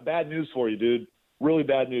I got bad news for you, dude. Really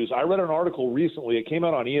bad news. I read an article recently. It came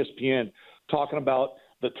out on ESPN talking about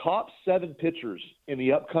the top 7 pitchers in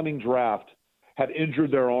the upcoming draft have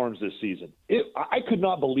injured their arms this season. I could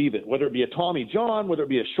not believe it, whether it be a Tommy John, whether it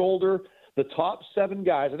be a shoulder. The top 7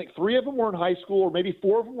 guys, I think 3 of them were in high school, or maybe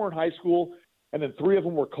 4 of them were in high school, and then 3 of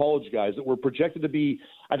them were college guys that were projected to be,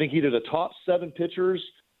 I think, either the top 7 pitchers,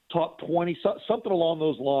 top 20, something along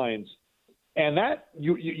those lines. And that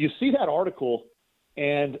you see that article,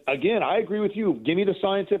 and again, I agree with you. Give me the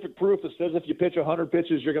scientific proof that says if you pitch 100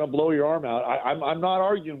 pitches, you're going to blow your arm out. I'm not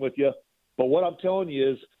arguing with you, but what I'm telling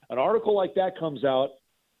you is an article like that comes out,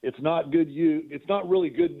 it's not good. It's not really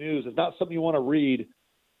good news. It's not something you want to read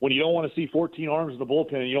when you don't want to see 14 arms in the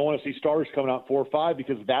bullpen and you don't want to see starters coming out 4 or 5,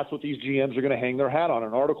 because that's what these GMs are going to hang their hat on.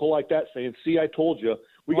 An article like that saying, see, I told you.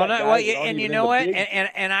 And you know what?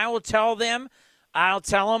 And I will tell them, I'll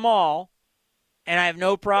tell them all, and I have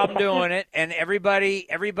no problem doing it, and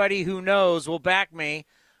everybody who knows will back me.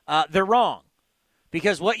 They're wrong.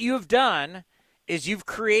 Because what you've done is you've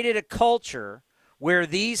created a culture where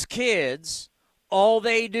these kids, all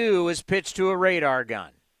they do is pitch to a radar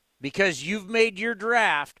gun. Because you've made your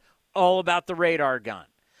draft all about the radar gun.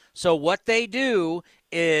 So what they do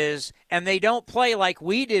is, and they don't play like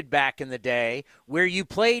we did back in the day, where you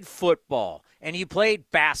played football and you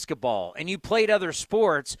played basketball and you played other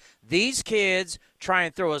sports. These kids try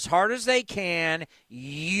and throw as hard as they can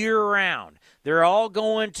year-round. They're all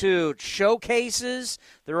going to showcases.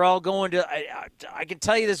 They're all going to I can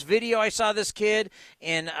tell you this video. I saw this kid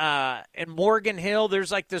in Morgan Hill.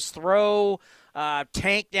 There's like this throw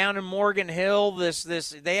tank down in Morgan Hill.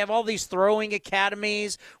 They have all these throwing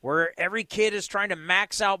academies where every kid is trying to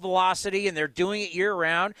max out velocity, and they're doing it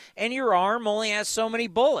year-round, and your arm only has so many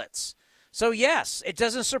bullets. So, yes, it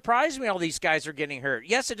doesn't surprise me all these guys are getting hurt.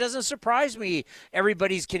 Yes, it doesn't surprise me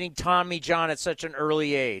everybody's getting Tommy John at such an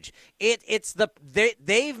early age.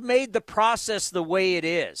 They've made the process the way it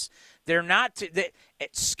is. They're not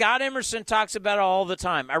Scott Emerson talks about it all the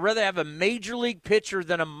time. I'd rather have a major league pitcher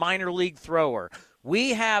than a minor league thrower.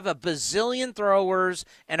 We have a bazillion throwers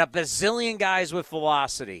and a bazillion guys with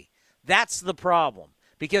velocity. That's the problem.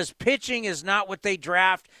 Because pitching is not what they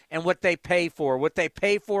draft and what they pay for. What they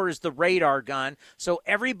pay for is the radar gun. So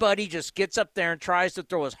everybody just gets up there and tries to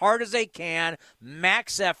throw as hard as they can,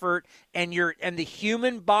 max effort, and the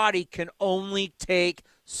human body can only take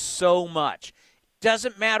so much.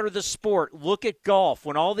 Doesn't matter the sport. Look at golf.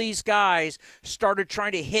 When all these guys started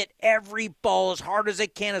trying to hit every ball as hard as they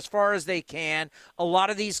can, as far as they can, a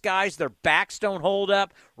lot of these guys, their backs don't hold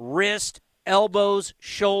up, wrist, elbows,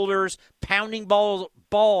 shoulders, pounding ball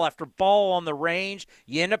after ball on the range,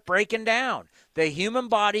 you end up breaking down. The human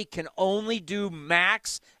body can only do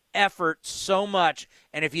max effort so much,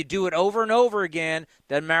 and if you do it over and over again,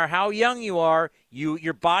 doesn't matter how young you are,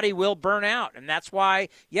 your body will burn out. And that's why,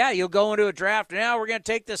 you'll go into a draft, now we're going to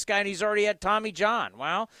take this guy, and he's already had Tommy John.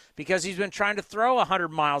 Well, because he's been trying to throw 100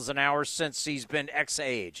 miles an hour since he's been X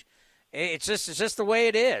age. It's just the way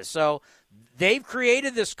it is. So they've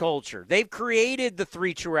created this culture. They've created the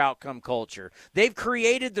 3 true outcome culture. They've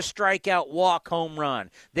created the strikeout, walk, home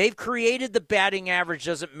run. They've created the batting average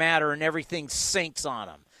doesn't matter and everything sinks on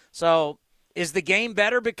them. So is the game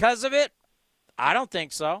better because of it? I don't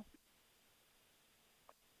think so.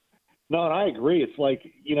 No, and I agree. It's like,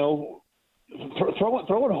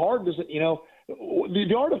 throwing hard doesn't,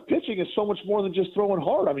 the art of pitching is so much more than just throwing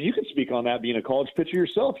hard. I mean, you can speak on that being a college pitcher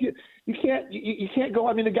yourself. You can't go.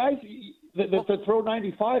 I mean, the guys that throw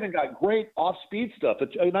 95 and got great off-speed stuff,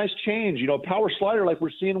 a nice change, power slider like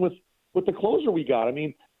we're seeing with the closer we got. I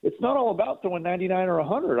mean, it's not all about throwing 99 or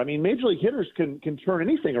 100. I mean, major league hitters can turn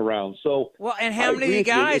anything around. So, well, and how many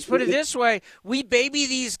guys, put it this way, we baby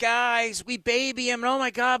these guys, we baby him, and oh my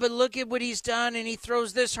God, but look at what he's done, and he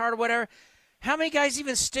throws this hard or whatever. How many guys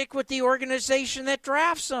even stick with the organization that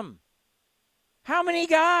drafts them? How many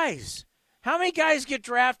guys? How many guys get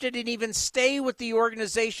drafted and even stay with the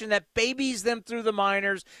organization that babies them through the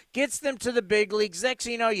minors, gets them to the big leagues? Next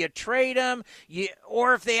thing you know, you trade them,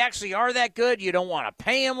 or if they actually are that good, you don't want to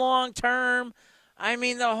pay them long term. I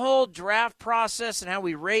mean, the whole draft process and how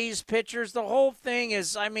we raise pitchers, the whole thing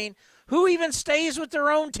is, I mean, who even stays with their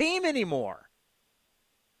own team anymore?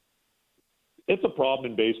 It's a problem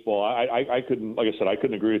in baseball. I couldn't, like I said, I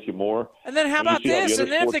couldn't agree with you more. And then how about this? And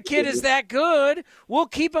then if the kid is that good, we'll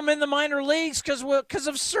keep him in the minor leagues because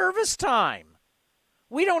of service time.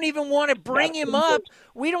 We don't even want to bring him up.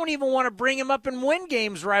 We don't even want to bring him up and win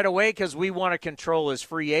games right away because we want to control his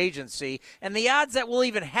free agency. And the odds that we'll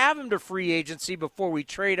even have him to free agency before we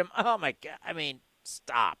trade him, oh, my God. I mean,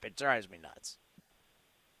 stop. It drives me nuts.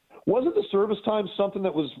 Wasn't the service time something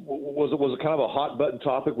that was kind of a hot button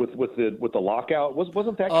topic with the lockout?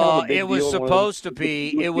 Wasn't that kind of a big deal? It was supposed to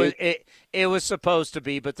be. It was supposed to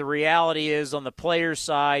be, but the reality is on the players'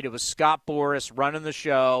 side, it was Scott Boras running the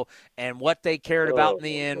show, and what they cared about in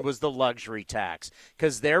the end was the luxury tax.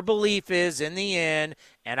 Because their belief is, in the end,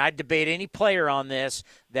 and I'd debate any player on this,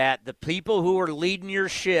 that the people who are leading your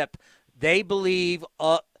ship, they believe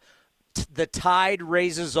the tide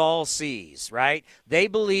raises all seas, right? They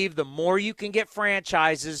believe the more you can get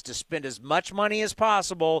franchises to spend as much money as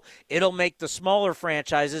possible, it'll make the smaller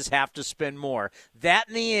franchises have to spend more. That,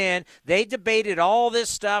 in the end, they debated all this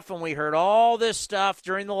stuff, and we heard all this stuff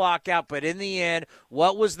during the lockout, but in the end,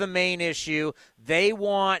 what was the main issue? They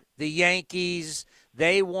want the Yankees,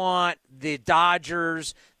 they want the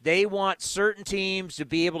Dodgers, they want certain teams to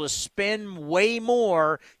be able to spend way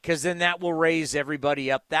more because then that will raise everybody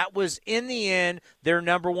up. That was, in the end, their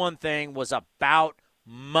number one thing was about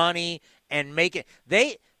money and make it.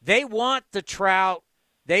 They want the Trout.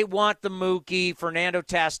 They want the Mookie, Fernando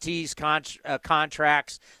Tatis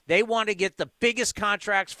contracts. They want to get the biggest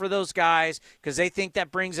contracts for those guys because they think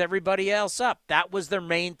that brings everybody else up. That was their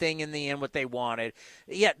main thing in the end, what they wanted.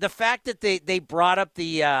 Yeah, the fact that they brought up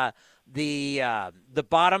the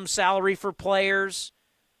bottom salary for players,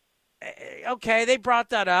 okay, they brought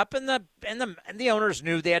that up, and the owners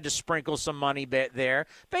knew they had to sprinkle some money there.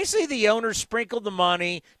 Basically, the owners sprinkled the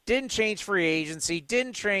money, didn't change free agency,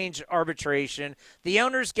 didn't change arbitration. The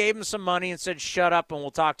owners gave them some money and said, shut up and we'll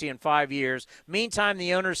talk to you in 5 years. Meantime,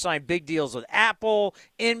 the owners signed big deals with Apple,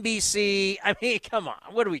 NBC. I mean, come on,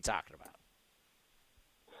 what are we talking about?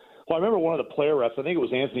 Well, I remember one of the player reps, I think it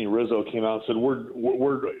was Anthony Rizzo, came out and said,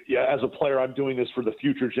 "We're as a player, I'm doing this for the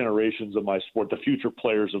future generations of my sport, the future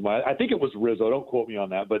players of my." I think it was Rizzo. Don't quote me on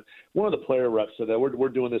that, but one of the player reps said that we're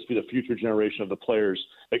doing this for the future generation of the players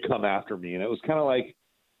that come after me, and it was kind of like,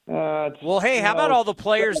 well, hey, how about all the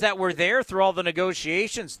players that were there through all the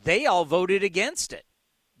negotiations? They all voted against it.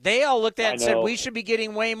 They all looked at it and said, we should be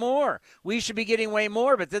getting way more. We should be getting way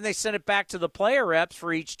more. But then they sent it back to the player reps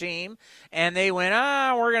for each team, and they went,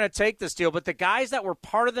 we're going to take this deal. But the guys that were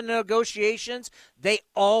part of the negotiations, they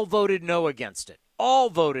all voted no against it. All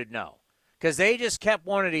voted no because they just kept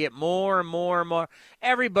wanting to get more and more and more.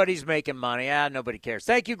 Everybody's making money. Nobody cares.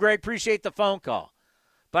 Thank you, Greg. Appreciate the phone call.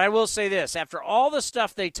 But I will say this. After all the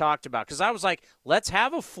stuff they talked about, because I was like, let's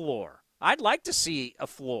have a floor. I'd like to see a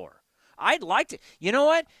floor. I'd like to. You know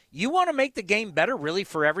what? You want to make the game better really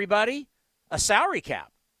for everybody? A salary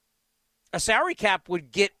cap. A salary cap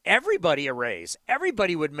would get everybody a raise.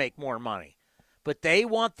 Everybody would make more money. But they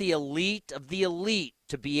want the elite of the elite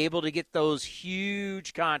to be able to get those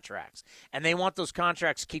huge contracts. And they want those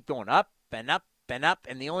contracts to keep going up and up and up.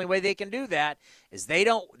 And the only way they can do that is they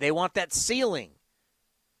want that ceiling,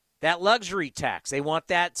 that luxury tax. They want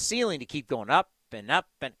that ceiling to keep going up and up.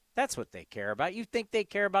 And that's what they care about. You think they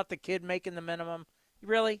care about the kid making the minimum?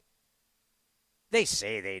 Really? They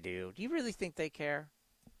say they do. Do you really think they care?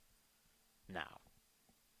 No.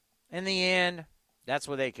 In the end, that's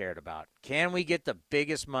what they cared about. Can we get the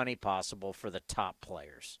biggest money possible for the top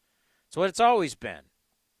players? It's what it's always been.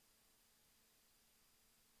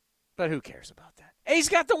 But who cares about that? A's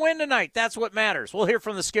got the win tonight. That's what matters. We'll hear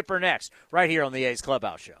from the skipper next, right here on the A's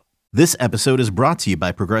Clubhouse Show. This episode is brought to you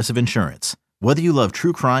by Progressive Insurance. Whether you love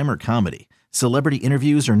true crime or comedy, celebrity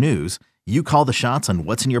interviews or news, you call the shots on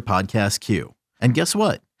what's in your podcast queue. And guess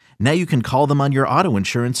what? Now you can call them on your auto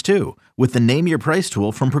insurance too with the Name Your Price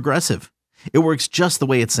tool from Progressive. It works just the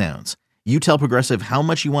way it sounds. You tell Progressive how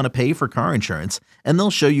much you want to pay for car insurance, and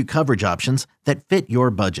they'll show you coverage options that fit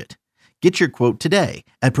your budget. Get your quote today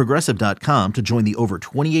at Progressive.com to join the over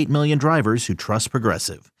 28 million drivers who trust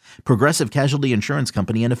Progressive. Progressive Casualty Insurance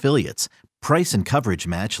Company and Affiliates. Price and coverage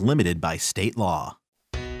match limited by state law.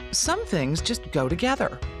 Some things just go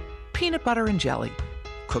together. Peanut butter and jelly.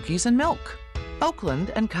 Cookies and milk.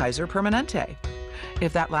 Oakland and Kaiser Permanente.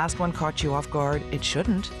 If that last one caught you off guard, it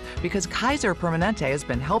shouldn't, because Kaiser Permanente has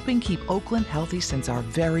been helping keep Oakland healthy since our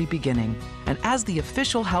very beginning. And as the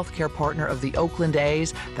official healthcare partner of the Oakland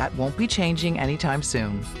A's, that won't be changing anytime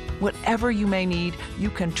soon. Whatever you may need, you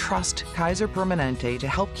can trust Kaiser Permanente to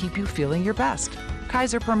help keep you feeling your best.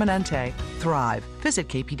 Kaiser Permanente. Thrive. Visit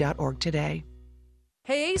kp.org today.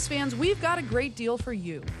 Hey A's fans, we've got a great deal for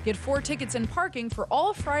you. Get 4 tickets and parking for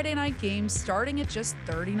all Friday night games starting at just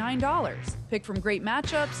 $39. Pick from great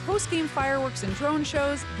matchups, post-game fireworks and drone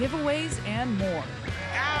shows, giveaways, and more.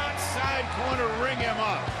 Outside corner, ring him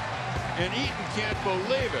up. And Eaton can't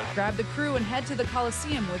believe it. Grab the crew and head to the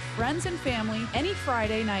Coliseum with friends and family any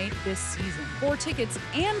Friday night this season. 4 tickets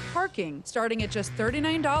and parking starting at just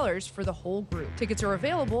 $39 for the whole group. Tickets are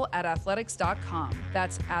available at athletics.com.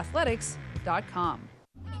 That's athletics.com.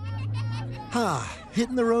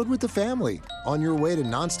 Hitting the road with the family. On your way to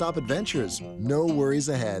nonstop adventures. No worries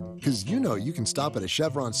ahead, because you know you can stop at a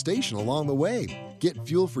Chevron station along the way. Get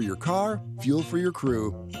fuel for your car, fuel for your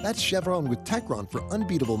crew. That's Chevron with Techron for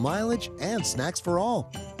unbeatable mileage and snacks for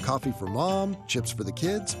all. Coffee for mom, chips for the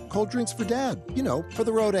kids, cold drinks for dad. You know, for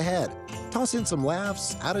the road ahead. Toss in some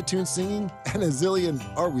laughs, out-of-tune singing, and a zillion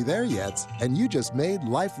 "Are we there yet?" And you just made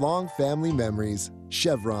lifelong family memories.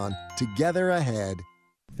 Chevron, together ahead.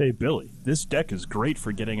 Hey, Billy, this deck is great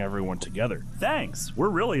for getting everyone together. Thanks. We're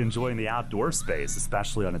really enjoying the outdoor space,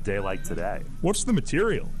 especially on a day like today. What's the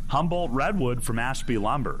material? Humboldt Redwood from Ashby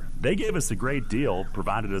Lumber. They gave us a great deal,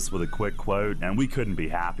 provided us with a quick quote, and we couldn't be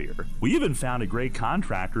happier. We even found a great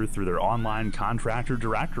contractor through their online contractor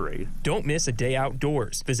directory. Don't miss a day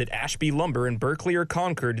outdoors. Visit Ashby Lumber in Berkeley or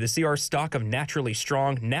Concord to see our stock of naturally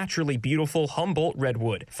strong, naturally beautiful Humboldt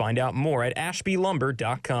Redwood. Find out more at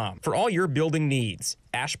ashbylumber.com for all your building needs.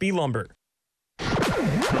 Ashby Lumber.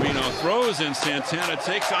 Trevino throws and Santana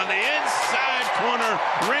takes on the inside corner.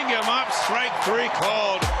 Ring him up. Strike 3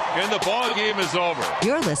 called, and the ball game is over.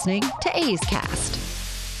 You're listening to A's Cast.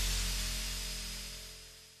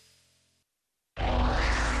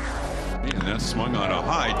 And that's swung on a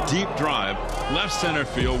high, deep drive. Left center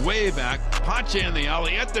field, way back. Pache in the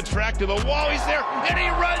alley, at the track to the wall. He's there, and he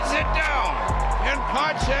runs it down. And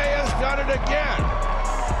Pache has done it again.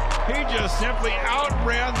 He just simply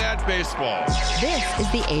outran that baseball. This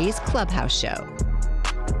is the A's Clubhouse Show.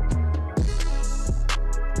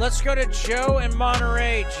 Let's go to Joe in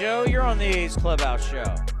Monterey. Joe, you're on the A's Clubhouse Show.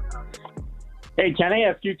 Hey, can I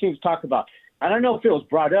have a few things to talk about? I don't know if it was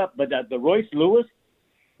brought up, but the Royce Lewis,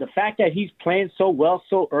 the fact that he's playing so well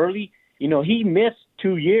so early, you know, he missed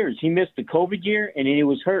 2 years. He missed the COVID year, and he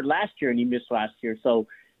was hurt last year, and he missed last year. So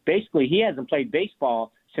basically he hasn't played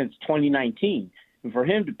baseball since 2019. And for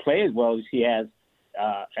him to play as well as he has,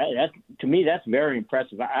 to me, that's very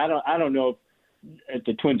impressive. I don't know if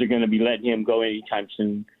the Twins are going to be letting him go anytime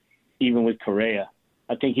soon, even with Correa.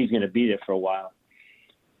 I think he's going to be there for a while.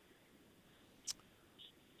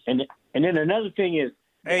 And then another thing is,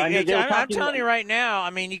 I'm telling you right now.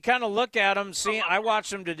 I mean, you kind of look at him. See, I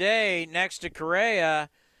watched him today next to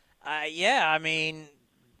Correa. I mean,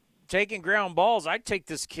 taking ground balls, I'd take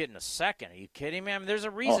this kid in a second. Are you kidding me? I mean, there's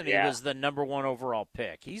a reason he was the number 1 overall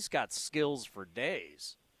pick. He's got skills for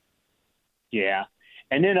days. Yeah.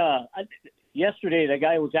 And then yesterday, the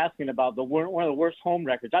guy was asking about one of the worst home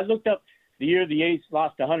records. I looked up the year the A's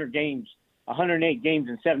lost 108 games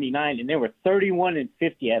in '79, and they were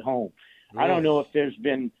 31-50 at home. I don't know if there's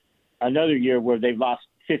been another year where they've lost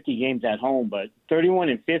 50 games at home, but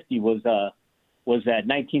 31-50 was that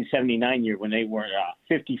 1979 year when they were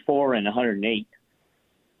 54-108.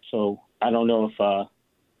 So I don't know if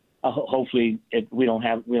hopefully we don't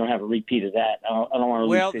have a repeat of that. I don't want to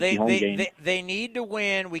lose 50 home games. They need to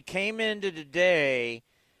win. We came into today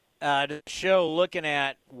to show looking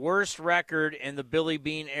at worst record in the Billy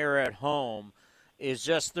Beane era at home is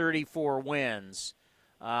just 34 wins.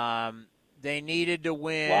 They needed to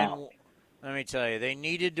win. Wow. Let me tell you, they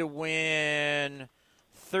needed to win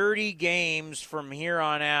 30 games from here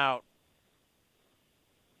on out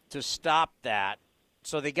to stop that.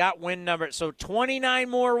 So they got win number. So 29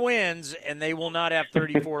 more wins, and they will not have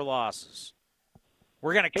 34 losses.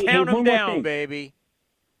 We're going to count them down, baby.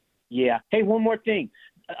 Yeah. Hey, one more thing.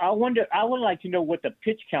 I would like to know what the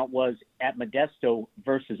pitch count was at Modesto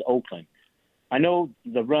versus Oakland. I know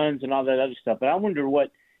the runs and all that other stuff, but I wonder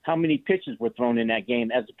how many pitches were thrown in that game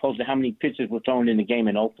as opposed to how many pitches were thrown in the game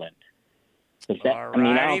in Oakland. I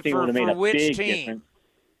don't think it would have made a big difference.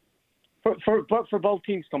 For both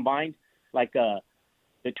teams combined, like the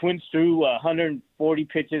Twins threw 140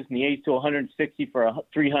 pitches and the A's threw 160 for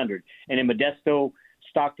 300. And in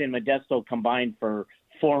Stockton, Modesto combined for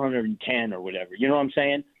 410 or whatever. You know what I'm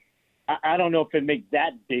saying? I don't know if it makes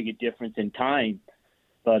that big a difference in time,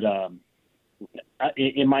 but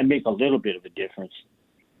it might make a little bit of a difference.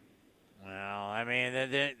 Well, I mean,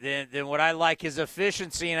 then what I like is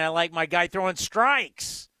efficiency, and I like my guy throwing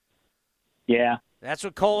strikes. Yeah. That's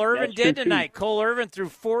what Cole Irvin did tonight. Cole Irvin threw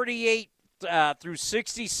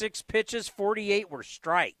 66 pitches, 48 were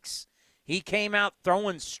strikes. He came out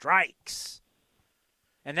throwing strikes.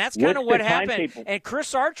 And that's kind of what happened. And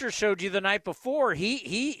Chris Archer showed you the night before.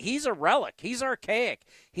 He's a relic. He's archaic.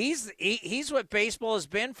 He's what baseball has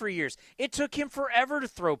been for years. It took him forever to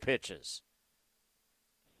throw pitches.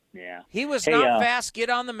 Yeah. He was not fast. Get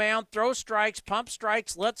on the mound, throw strikes, pump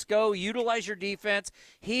strikes, let's go, utilize your defense.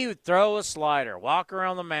 He would throw a slider, walk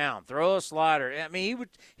around the mound, throw a slider. I mean,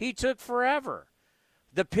 he took forever.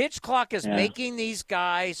 The pitch clock is making these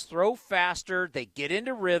guys throw faster. They get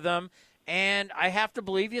into rhythm, and I have to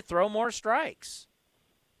believe you throw more strikes.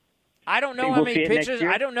 I don't know how many pitches.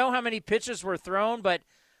 I don't know how many pitches were thrown, but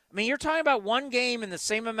I mean, you're talking about one game and the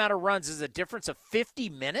same amount of runs is a difference of 50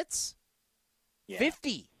 minutes. Yeah.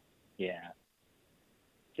 50.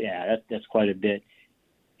 Yeah, that's quite a bit.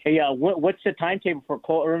 Hey, what's the timetable for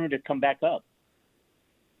Cole Irvin to come back up?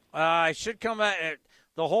 I should come back.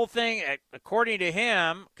 The whole thing, according to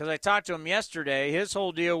him, because I talked to him yesterday, his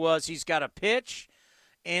whole deal was he's got a pitch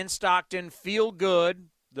in Stockton, feel good.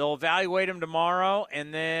 They'll evaluate him tomorrow,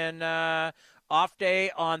 and then off day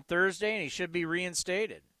on Thursday, and he should be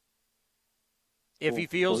reinstated if he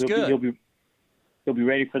feels good. He'll be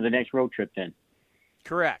ready for the next road trip then.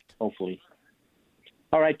 Correct. Hopefully.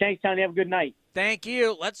 All right. Thanks, Tony. Have a good night. Thank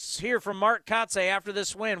you. Let's hear from Mark Kotze after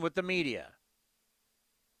this win with the media.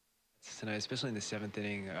 Tonight, especially in the seventh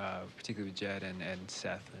inning, particularly with Jed and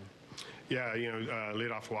Seth. Yeah,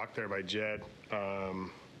 leadoff walk there by Jed,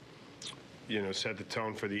 set the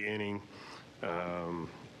tone for the inning.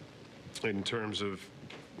 In terms of,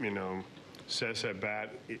 Seth's at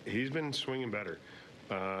bat, he's been swinging better.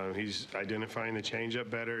 He's identifying the changeup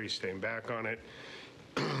better. He's staying back on it,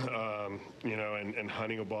 and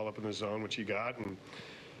hunting a ball up in the zone, which he got, and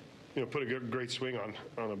put a great swing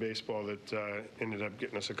on a baseball that ended up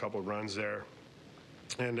getting us a couple runs there.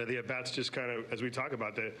 And the at bats just kind of, as we talk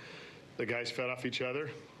about, the guys fed off each other,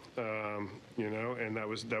 and that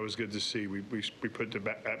was good to see. We put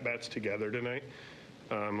the at bats together tonight,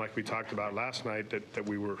 like we talked about last night that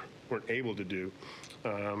we weren't able to do,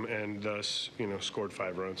 and thus scored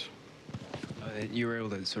 5 runs. You were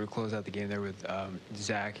able to sort of close out the game there with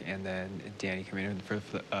Zach and then Danny coming in for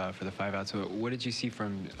the 5 outs. So what did you see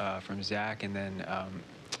from Zach and then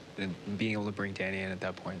being able to bring Danny in at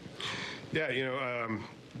that point? Yeah,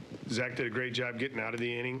 Zach did a great job getting out of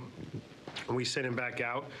the inning. We sent him back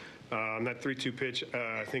out. That 3-2 pitch,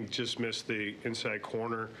 I think, just missed the inside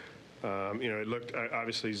corner. It looked,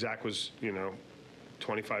 obviously, Zach was,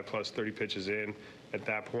 25 plus 30 pitches in at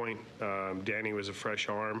that point. Danny was a fresh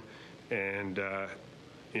arm. And,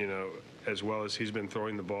 as well as he's been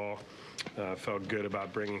throwing the ball, felt good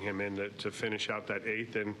about bringing him in to finish out that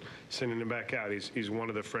 8th and sending him back out. He's one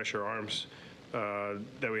of the fresher arms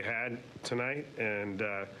that we had tonight, and,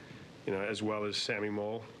 as well as Sammy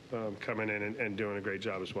Mole coming in and doing a great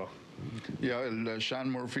job as well. Yeah, Sean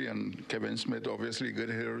Murphy and Kevin Smith, obviously good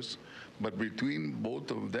hitters. But between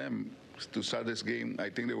both of them, to start this game, I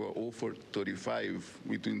think they were 0 for 35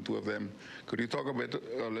 between two of them. Could you talk a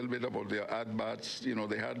little bit about their at-bats? You know,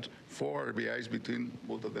 they had 4 RBIs between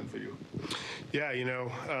both of them for you. Yeah,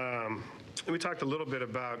 we talked a little bit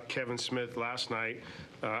about Kevin Smith last night.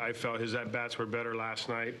 I felt his at-bats were better last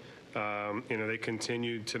night. They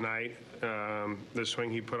continued tonight. The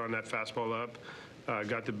swing he put on that fastball up,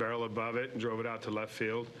 got the barrel above it, drove it out to left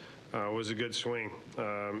field. Was a good swing.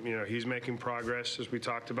 He's making progress, as we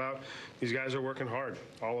talked about. These guys are working hard,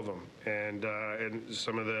 all of them, and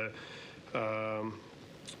some of the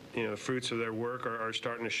fruits of their work are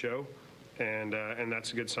starting to show, and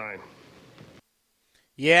that's a good sign.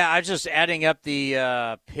 Yeah, I'm just adding up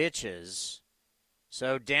the pitches.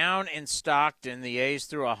 So down in Stockton, the A's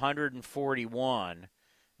threw 141,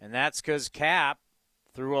 and that's because Cap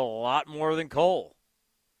threw a lot more than Cole.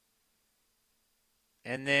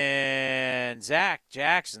 And then Zach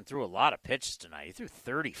Jackson threw a lot of pitches tonight. He threw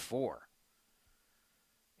 34.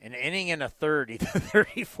 An inning and a third, he threw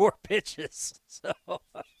 34 pitches. So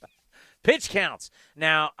pitch counts.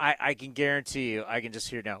 Now, I can guarantee you, I can just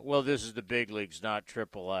hear now, well, this is the big leagues, not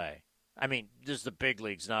AAA. I mean, this is the big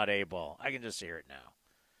leagues, not A-ball. I can just hear it now.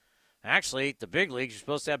 Actually, the big leagues, you're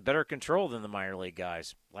supposed to have better control than the minor league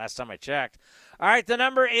guys, last time I checked. All right, the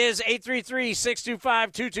number is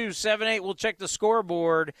 833-625-2278. We'll check the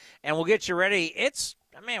scoreboard, and we'll get you ready.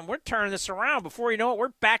 We're turning this around. Before you know it, we're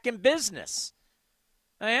back in business.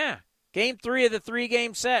 Oh, yeah. Game 3 of the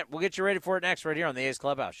 3-game set. We'll get you ready for it next right here on the A's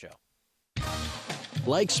Clubhouse Show.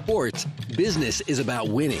 Like sports, business is about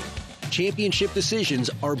winning. Championship decisions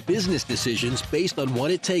are business decisions based on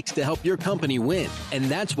what it takes to help your company win. And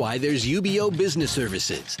that's why there's UBO Business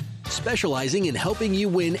Services, specializing in helping you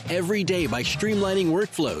win every day by streamlining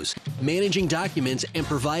workflows, managing documents, and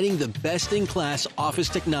providing the best-in-class office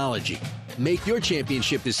technology. Make your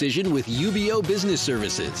championship decision with UBO Business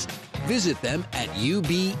Services. Visit them at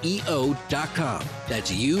ubeo.com.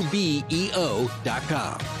 That's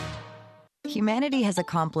ubeo.com. Humanity has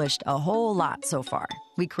accomplished a whole lot so far.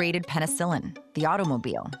 We created penicillin, the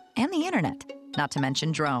automobile, and the internet, not to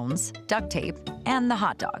mention drones, duct tape, and the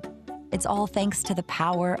hot dog. It's all thanks to the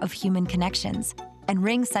power of human connections. And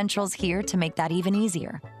Ring Central's here to make that even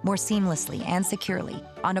easier, more seamlessly and securely,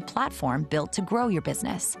 on a platform built to grow your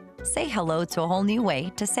business. Say hello to a whole new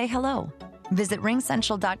way to say hello. Visit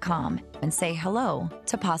ringcentral.com and say hello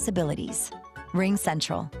to possibilities. Ring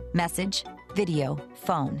Central. Message, video,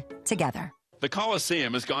 phone, together. The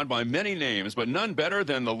Coliseum has gone by many names, but none better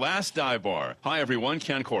than the Last Dive Bar. Hi, everyone.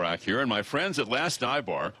 Ken Korach here, and my friends at Last Dive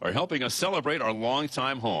Bar are helping us celebrate our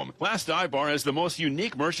longtime home. Last Dive Bar has the most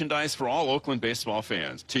unique merchandise for all Oakland baseball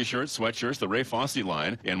fans. T-shirts, sweatshirts, the Ray Fosse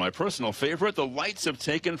line, and my personal favorite, the lights have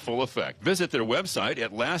taken full effect. Visit their website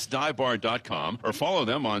at lastdivebar.com or follow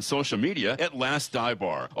them on social media at Last Dive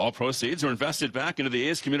Bar. All proceeds are invested back into the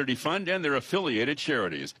A's Community Fund and their affiliated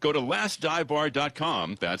charities. Go to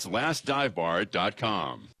lastdivebar.com. That's lastdivebar.com.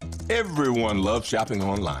 Everyone loves shopping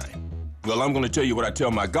online. Well, I'm going to tell you what I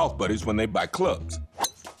tell my golf buddies when they buy clubs.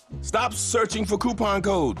 Stop searching for coupon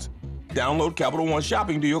codes. Download Capital One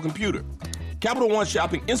Shopping to your computer. Capital One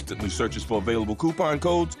Shopping instantly searches for available coupon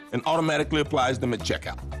codes and automatically applies them at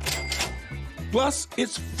checkout. Plus,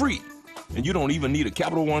 it's free, and you don't even need a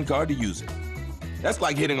Capital One card to use it. That's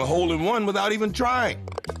like hitting a hole-in-one without even trying.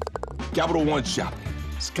 Capital One Shopping.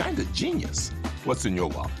 It's kind of genius. What's in your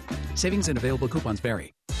wallet? Savings and available coupons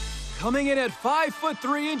vary. Coming in at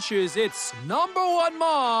 5'3", it's number one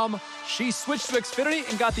mom. She switched to Xfinity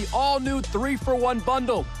and got the all-new 3-for-1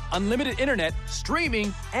 bundle. Unlimited internet,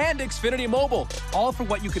 streaming, and Xfinity Mobile. All for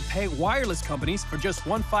what you could pay wireless companies for just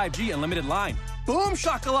one 5G unlimited line. Boom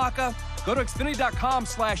shakalaka! Go to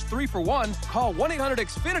Xfinity.com/3-for-1, call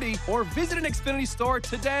 1-800-XFINITY, or visit an Xfinity store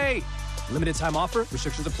today. Limited time offer.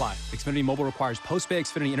 Restrictions apply. Xfinity Mobile requires post-pay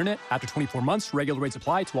Xfinity Internet. After 24 months, regular rates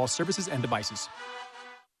apply to all services and devices.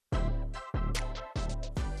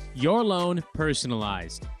 Your loan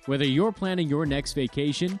personalized. Whether you're planning your next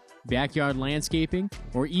vacation, backyard landscaping,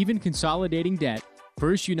 or even consolidating debt,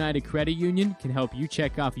 First United Credit Union can help you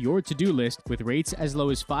check off your to-do list with rates as low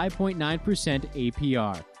as 5.9%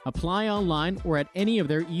 APR. Apply online or at any of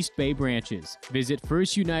their East Bay branches. Visit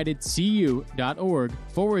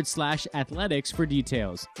firstunitedcu.org/athletics for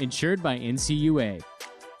details. Insured by NCUA.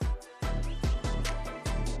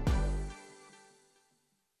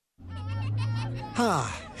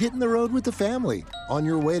 hitting the road with the family, on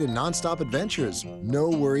your way to nonstop adventures. No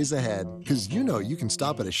worries ahead, because you know you can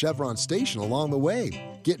stop at a Chevron station along the way.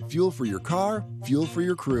 Get fuel for your car, fuel for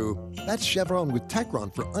your crew. That's Chevron with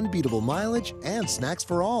Techron for unbeatable mileage and snacks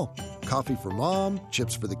for all. Coffee for mom,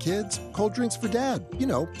 chips for the kids, cold drinks for dad,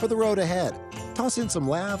 for the road ahead. Toss in some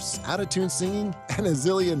laughs, out-of-tune singing, and a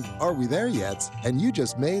zillion "Are we there yet?" And you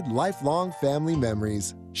just made lifelong family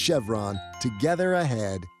memories. Chevron, together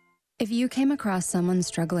ahead. If you came across someone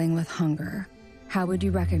struggling with hunger, how would you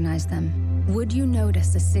recognize them? Would you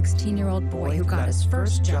notice a 16-year-old boy who got his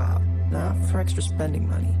first job? Not for extra spending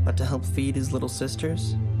money, but to help feed his little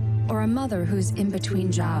sisters? Or a mother who's in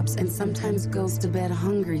between jobs and sometimes goes to bed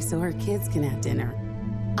hungry so her kids can have dinner?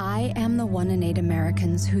 I am the 1 in 8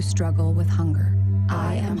 Americans who struggle with hunger.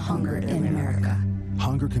 I am Hunger in America.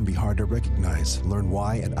 Hunger can be hard to recognize. Learn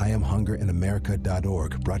why at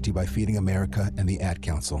IamHungerInAmerica.org. Brought to you by Feeding America and the Ad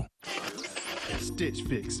Council. Stitch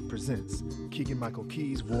Fix presents Keegan-Michael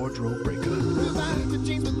Key's Wardrobe Breakup. The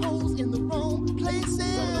jeans with holes in the wrong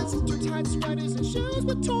places. Too tight sweaters and shoes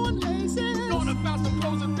with torn laces. Gonna bounce the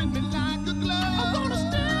clothes and fit me like a glove. I'm gonna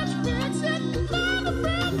Stitch Fix it and find a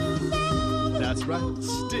brand new love. That's right.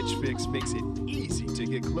 Stitch Fix makes it easy to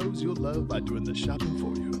get clothes you'll love by doing the shopping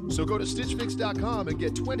for you. So go to StitchFix.com and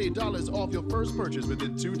get $20 off your first purchase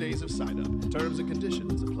within 2 days of sign-up. Terms and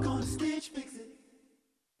conditions apply.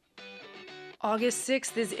 August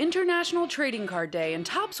 6th is International Trading Card Day, and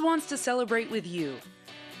Topps wants to celebrate with you.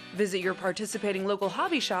 Visit your participating local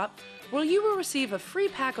hobby shop, where you will receive a free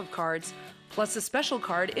pack of cards, plus a special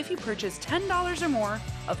card if you purchase $10 or more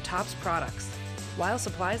of Topps products, while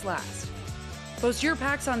supplies last. Post your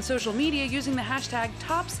packs on social media using the hashtag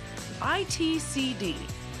ToppsITCD,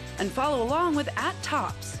 and follow along with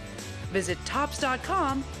 @Topps. Visit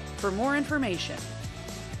Topps.com for more information.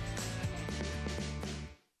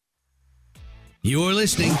 You're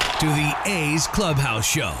listening to the A's Clubhouse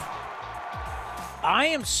Show. I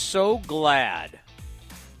am so glad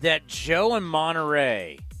that Joe in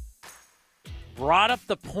Monterey brought up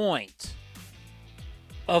the point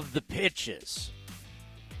of the pitches.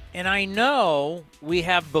 And I know we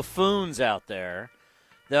have buffoons out there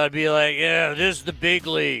that would be like, yeah, this is the big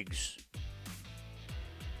leagues.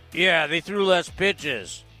 Yeah, they threw less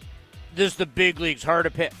pitches. This is the big leagues, hard to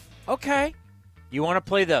pitch. Okay. You want to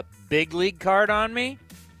play the big league card on me?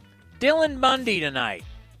 Dylan Bundy tonight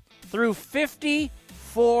threw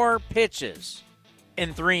 54 pitches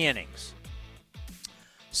in 3 innings.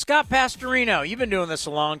 Scott Pastorino, you've been doing this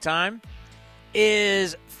a long time.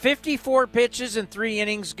 Is 54 pitches in 3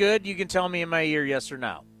 innings good? You can tell me in my ear yes or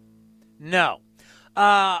no. No.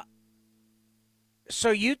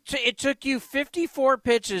 So it took you 54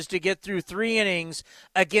 pitches to get through 3 innings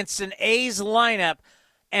against an A's lineup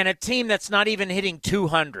and a team that's not even hitting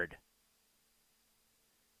 200.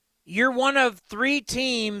 You're one of 3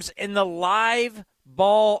 teams in the live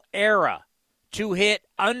ball era to hit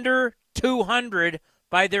under 200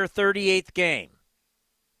 by their 38th game.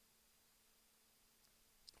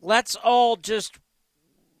 Let's all just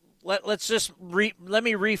let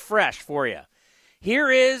me refresh for you. Here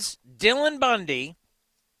is Dylan Bundy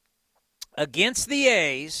against the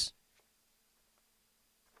A's,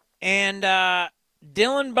 and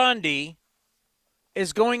Dylan Bundy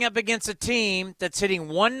is going up against a team that's hitting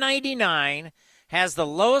 199, has the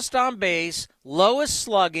lowest on base, lowest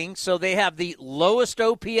slugging, so they have the lowest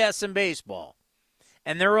OPS in baseball.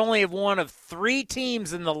 And they're only one of 3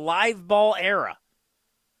 teams in the live ball era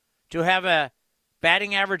to have a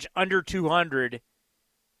batting average under 200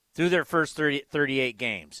 through their first 38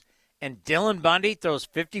 games. And Dylan Bundy throws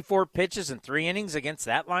 54 pitches in 3 innings against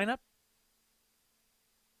that lineup?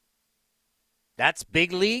 That's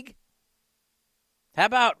big league? How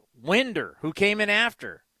about Winder, who came in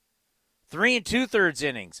after? 3 2/3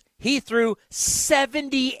 innings. He threw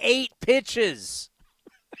 78 pitches.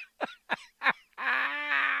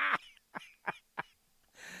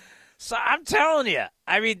 So I'm telling you,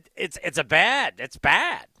 I mean, it's bad.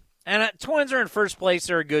 And Twins are in first place.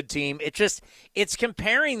 They're a good team. It's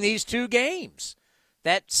comparing these 2 games.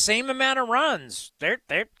 That same amount of runs. They're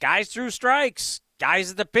guys threw strikes.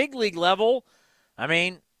 Guys at the big league level. I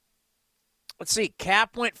mean, let's see.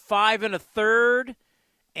 Cap went 5 1/3,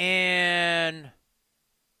 and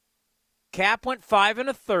Cap went 5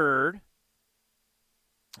 1/3.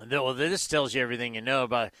 Well, this tells you everything you know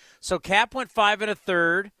about it. So Cap went 5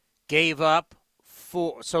 1/3, gave up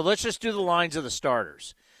 4. So let's just do the lines of the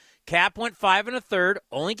starters. Cap went 5 1/3,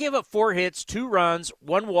 only gave up 4 hits, 2 runs,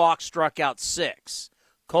 1 walk, struck out 6.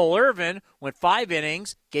 Cole Irvin went 5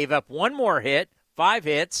 innings, gave up 1 more hit, 5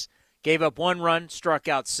 hits, gave up 1 run, struck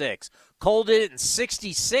out 6. Cole did it in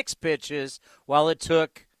 66 pitches, while it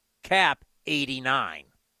took cap 89.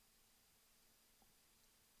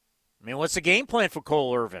 I mean, what's the game plan for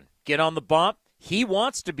Cole Irvin? Get on the bump. He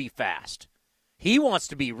wants to be fast. He wants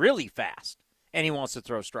to be really fast, and he wants to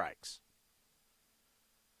throw strikes.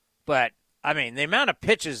 But, I mean, the amount of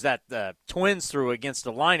pitches that the Twins threw against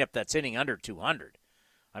a lineup that's hitting under 200,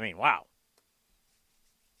 I mean, wow.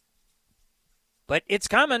 But it's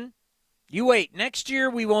coming. You wait. Next year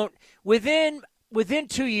we won't – within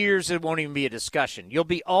 2 years it won't even be a discussion. You'll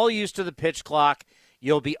be all used to the pitch clock.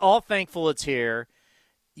 You'll be all thankful it's here.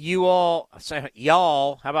 Y'all,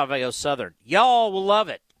 how about if I go Southern? Y'all will love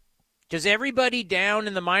it. Because everybody down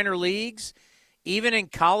in the minor leagues, even in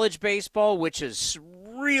college baseball, which is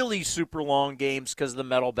really super long games because of the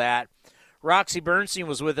metal bat, Roxy Bernstein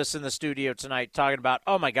was with us in the studio tonight talking about,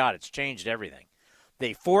 oh, my God, it's changed everything.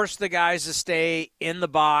 They force the guys to stay in the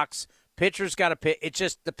box. Pitchers got to pitch. It's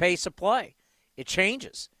just the pace of play. It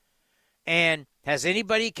changes. And has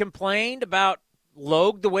anybody complained about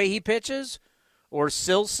Logue the way he pitches? Or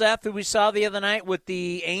Silseth, who we saw the other night with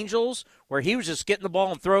the Angels, where he was just getting the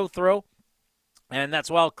ball and throw. And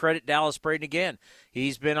that's why I'll credit Dallas Braden again.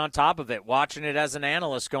 He's been on top of it, watching it as an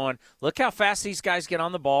analyst, going, look how fast these guys get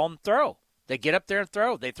on the ball and throw. They get up there and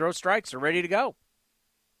throw. They throw strikes. They're ready to go.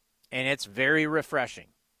 And it's very refreshing.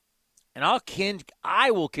 And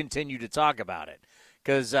I will continue to talk about it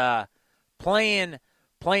because playing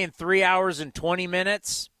 3 hours and 20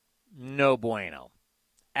 minutes, no bueno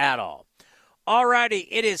at all. All righty,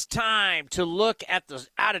 it is time to look at the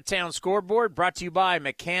out-of-town scoreboard brought to you by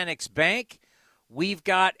Mechanics Bank. We've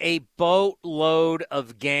got a boatload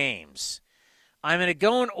of games. I'm going to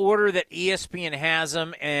go in order that ESPN has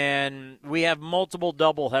them, and we have multiple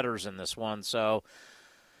doubleheaders in this one, so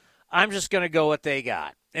I'm just going to go what they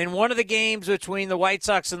got. In one of the games between the White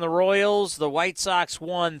Sox and the Royals, the White Sox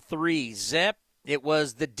won 3-0. It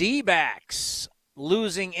was the D-backs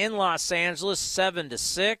losing in Los Angeles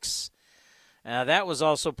 7-6. That was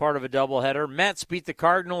also part of a doubleheader. Mets beat the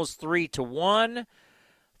Cardinals 3-1.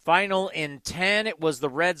 Final in 10, it was the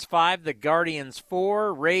Reds 5, the Guardians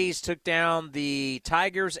 4. Rays took down the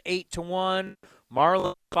Tigers 8-1.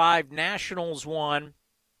 Marlins 5, Nationals 1.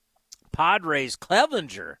 Padres,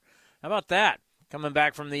 Clevenger. How about that? Coming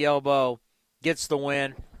back from the elbow, gets the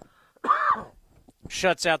win.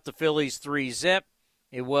 Shuts out the Phillies 3-0.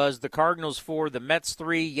 It was the Cardinals 4, the Mets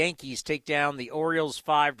 3. Yankees take down the Orioles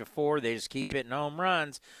 5-4. They just keep hitting home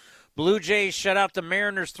runs. Blue Jays shut out the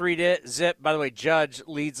Mariners 3-0. By the way, Judge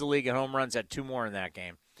leads the league in home runs, had 2 more in that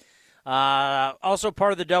game. Also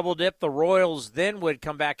part of the double dip, the Royals then would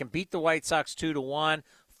come back and beat the White Sox 2-1.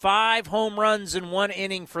 5 home runs in 1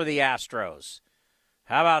 inning for the Astros.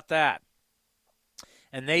 How about that?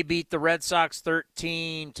 And they beat the Red Sox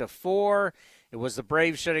 13-4. It was the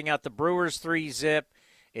Braves shutting out the Brewers 3-0.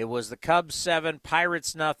 It was the Cubs 7,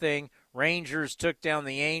 Pirates nothing. Rangers took down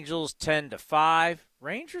the Angels 10-5.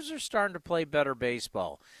 Rangers are starting to play better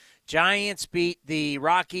baseball. Giants beat the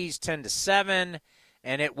Rockies 10-7,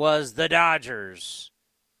 and it was the Dodgers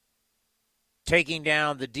taking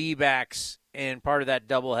down the D-backs in part of that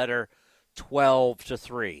doubleheader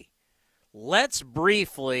 12-3. Let's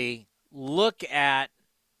briefly look at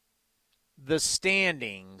the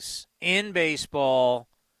standings in baseball,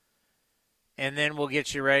 and then we'll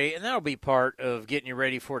get you ready. And that'll be part of getting you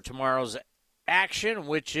ready for tomorrow's action,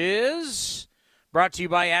 which is brought to you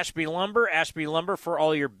by Ashby Lumber. Ashby Lumber for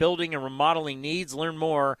all your building and remodeling needs. Learn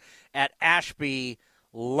more at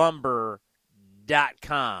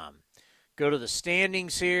ashbylumber.com. Go to the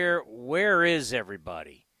standings here. Where is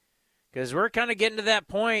everybody? Because we're kind of getting to that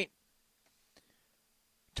point.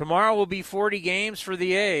 Tomorrow will be 40 games for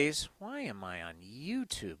the A's. Why am I on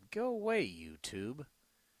YouTube? Go away, YouTube.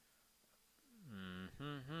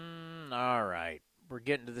 All right. We're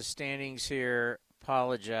getting to the standings here.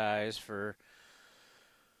 Apologize for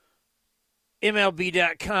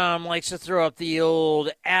MLB.com likes to throw up the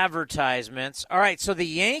old advertisements. All right, so the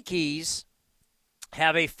Yankees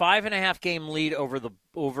have a 5.5 game lead over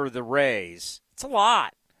the Rays. It's a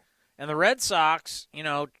lot. And the Red Sox,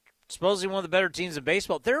 supposedly one of the better teams in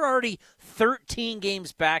baseball, they're already 13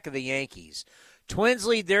 games back of the Yankees. Twins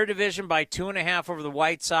lead their division by 2.5 over the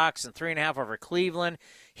White Sox and 3.5 over Cleveland.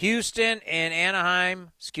 Houston and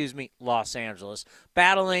Los Angeles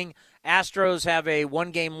battling. Astros have a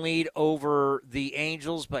 1-game lead over the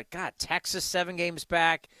Angels, but God, Texas 7 games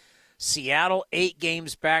back. Seattle 8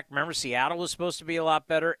 games back. Remember, Seattle was supposed to be a lot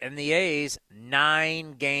better. And the A's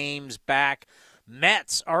 9 games back.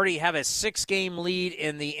 Mets already have a 6-game lead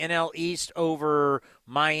in the NL East over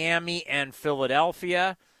Miami and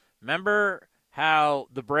Philadelphia. Remember how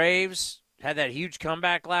the Braves had that huge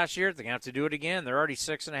comeback last year? They're going to have to do it again. They're already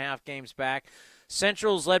 6.5 games back.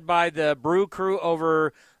 Central's led by the Brew Crew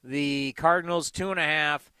over the Cardinals,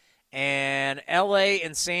 2.5. And L.A.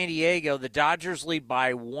 and San Diego, the Dodgers lead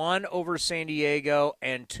by 1 over San Diego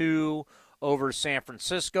and 2 over San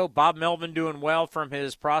Francisco. Bob Melvin doing well from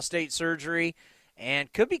his prostate surgery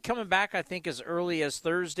and could be coming back, I think, as early as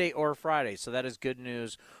Thursday or Friday. So that is good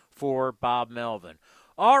news for Bob Melvin.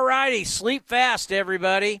 All righty, sleep fast,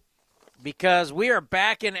 everybody, because we are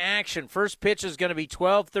back in action. First pitch is going to be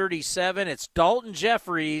 12:37. It's Dalton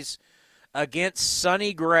Jeffries against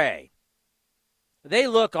Sonny Gray. They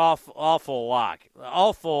look awful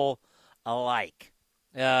alike.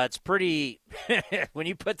 It's pretty when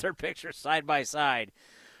you put their pictures side by side.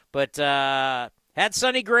 But had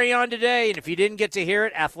Sonny Gray on today, and if you didn't get to hear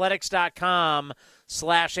it,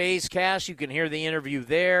 athletics.com/A'sCast. You can hear the interview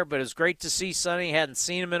there. But it's great to see Sonny. Hadn't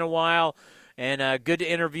seen him in a while, and good to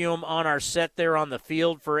interview him on our set there on the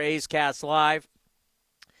field for A's Cast Live.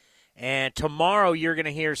 And tomorrow you're going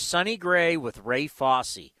to hear Sonny Gray with Ray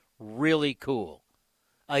Fosse. Really cool.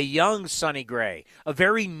 A young Sonny Gray, a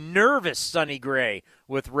very nervous Sonny Gray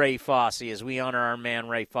with Ray Fosse as we honor our man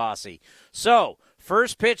Ray Fosse. So,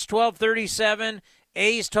 first pitch, 12:37,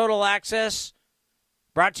 A's Total Access,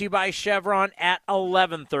 brought to you by Chevron at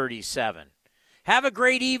 11:37. Have a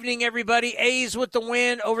great evening, everybody. A's with the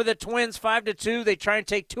win over the Twins, 5-2. They try and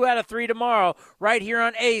take 2 out of 3 tomorrow right here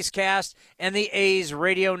on A's Cast and the A's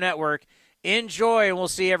Radio Network. Enjoy, and we'll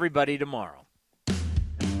see everybody tomorrow.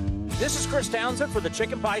 This is Chris Townsend for the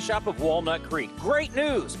Chicken Pie Shop of Walnut Creek. Great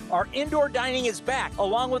news! Our indoor dining is back,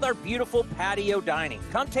 along with our beautiful patio dining.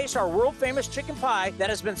 Come taste our world-famous chicken pie that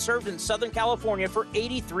has been served in Southern California for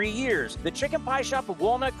 83 years. The Chicken Pie Shop of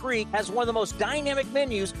Walnut Creek has one of the most dynamic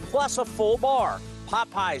menus, plus a full bar. Pot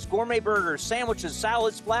pies, gourmet burgers, sandwiches,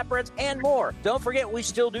 salads, flatbreads, and more. Don't forget, we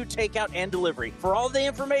still do takeout and delivery. For all the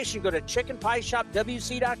information, go to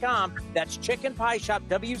chickenpieshopwc.com. That's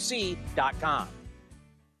chickenpieshopwc.com.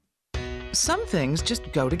 Some things just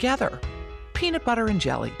go together. Peanut butter and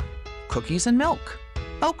jelly, cookies and milk,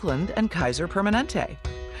 Oakland and Kaiser Permanente.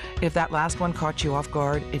 If that last one caught you off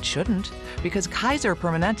guard, it shouldn't, because Kaiser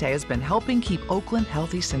Permanente has been helping keep Oakland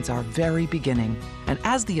healthy since our very beginning. And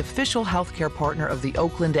as the official healthcare partner of the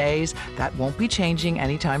Oakland A's, that won't be changing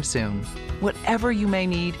anytime soon. Whatever you may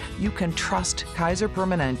need, you can trust Kaiser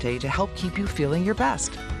Permanente to help keep you feeling your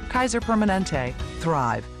best. Kaiser Permanente.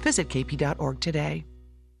 Thrive. Visit kp.org today.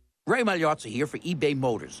 Ray Magliozzi here for eBay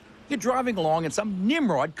Motors. You're driving along and some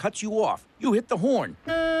nimrod cuts you off. You hit the horn.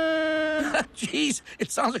 Jeez,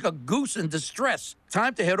 it sounds like a goose in distress.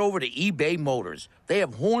 Time to head over to eBay Motors. They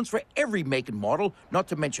have horns for every make and model, not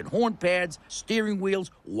to mention horn pads, steering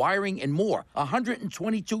wheels, wiring, and more.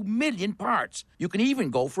 122 million parts. You can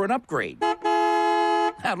even go for an upgrade.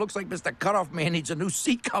 Now, it looks like Mr. Cutoff Man needs a new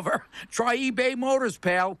seat cover. Try eBay Motors,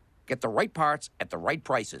 pal. Get the right parts at the right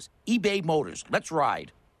prices. eBay Motors. Let's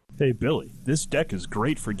ride. Hey, Billy, this deck is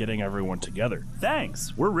great for getting everyone together.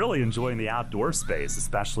 Thanks. We're really enjoying the outdoor space,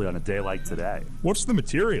 especially on a day like today. What's the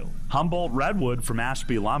material? Humboldt Redwood from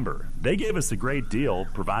Ashby Lumber. They gave us a great deal,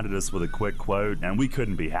 provided us with a quick quote, and we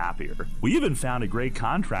couldn't be happier. We even found a great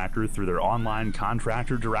contractor through their online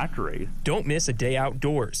contractor directory. Don't miss a day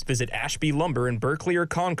outdoors. Visit Ashby Lumber in Berkeley or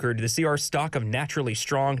Concord to see our stock of naturally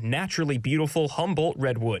strong, naturally beautiful Humboldt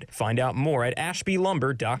Redwood. Find out more at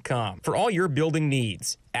ashbylumber.com for all your building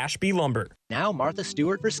needs. Ashby Lumber. Now Martha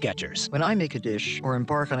Stewart for Skechers. When I make a dish or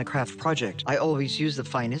embark on a craft project, I always use the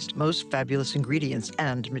finest, most fabulous ingredients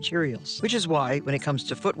and materials. Which is why, when it comes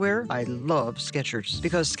to footwear, I love Skechers.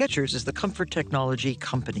 Because Skechers is the comfort technology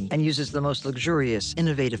company and uses the most luxurious,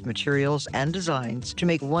 innovative materials and designs to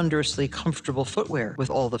make wondrously comfortable footwear with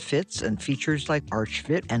all the fits and features like Arch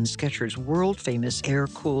Fit and Skechers' world-famous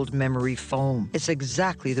air-cooled memory foam. It's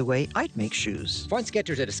exactly the way I'd make shoes. Find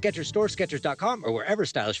Skechers at a Skechers store, Skechers.com, or wherever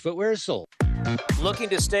stylish footwear is sold. Looking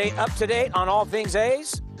to stay up to date on all things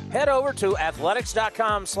A's? Head over to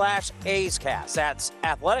athletics.com/A'sCast. That's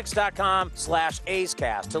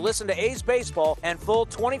athletics.com/A'sCast to listen to A's baseball and full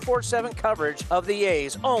 24/7 coverage of the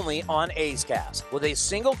A's only on A's Cast. With a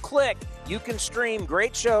single click, you can stream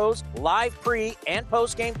great shows, live pre- and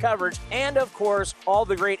post-game coverage, and, of course, all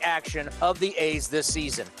the great action of the A's this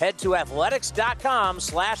season. Head to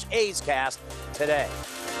athletics.com/A'sCast today.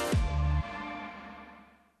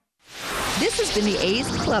 This has been the A's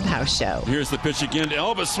Clubhouse Show. Here's the pitch again to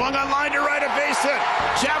Elvis. Swung on line to right, a base hit.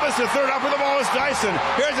 Chavez to third, up with the ball is Dyson.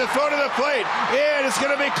 Here's a throw to the plate. And it's going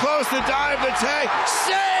to be close to dive the tag.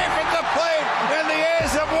 Safe at the plate, and the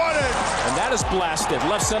A's have won it. And that is blasted.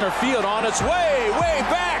 Left center field on its way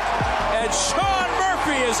back. And Sean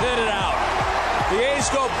Murphy has hit it out. The A's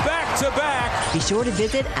go back-to-back. Be sure to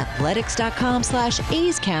visit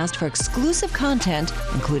athletics.com/A'sCast for exclusive content,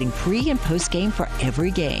 including pre- and post-game for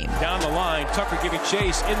every game. Down the line, Tucker giving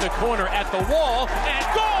chase in the corner at the wall, and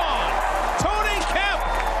gone! Tony Kemp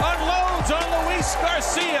unloads on Luis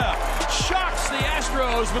Garcia. Shocks the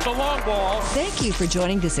Astros with the long ball. Thank you for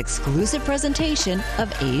joining this exclusive presentation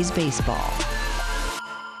of A's Baseball.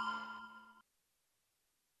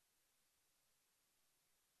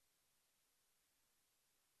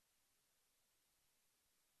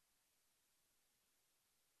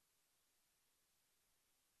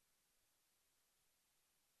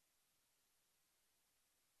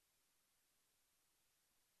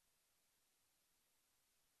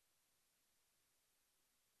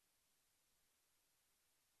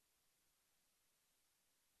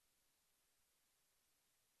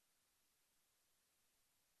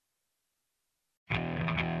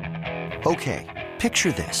 Okay,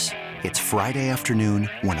 picture this. It's Friday afternoon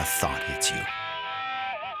when a thought hits you.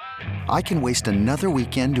 I can waste another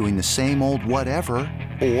weekend doing the same old whatever,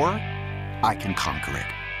 or I can conquer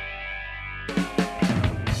it.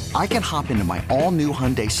 I can hop into my all-new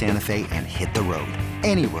Hyundai Santa Fe and hit the road.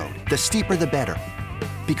 Any road. The steeper, the better.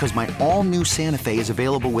 Because my all-new Santa Fe is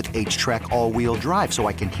available with H-Track all-wheel drive, so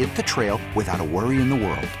I can hit the trail without a worry in the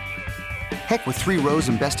world. Heck, with 3 rows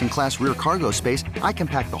and best-in-class rear cargo space, I can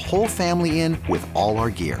pack the whole family in with all our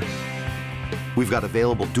gear. We've got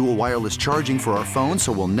available dual wireless charging for our phones,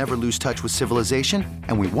 so we'll never lose touch with civilization,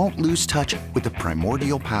 and we won't lose touch with the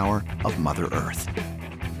primordial power of Mother Earth.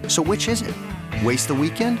 So which is it? Waste the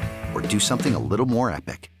weekend or do something a little more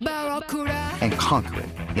epic? And conquer it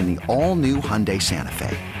in the all-new Hyundai Santa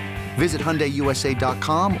Fe. Visit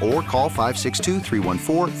HyundaiUSA.com or call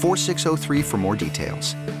 562-314-4603 for more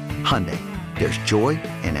details. Hyundai. There's joy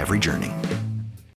in every journey.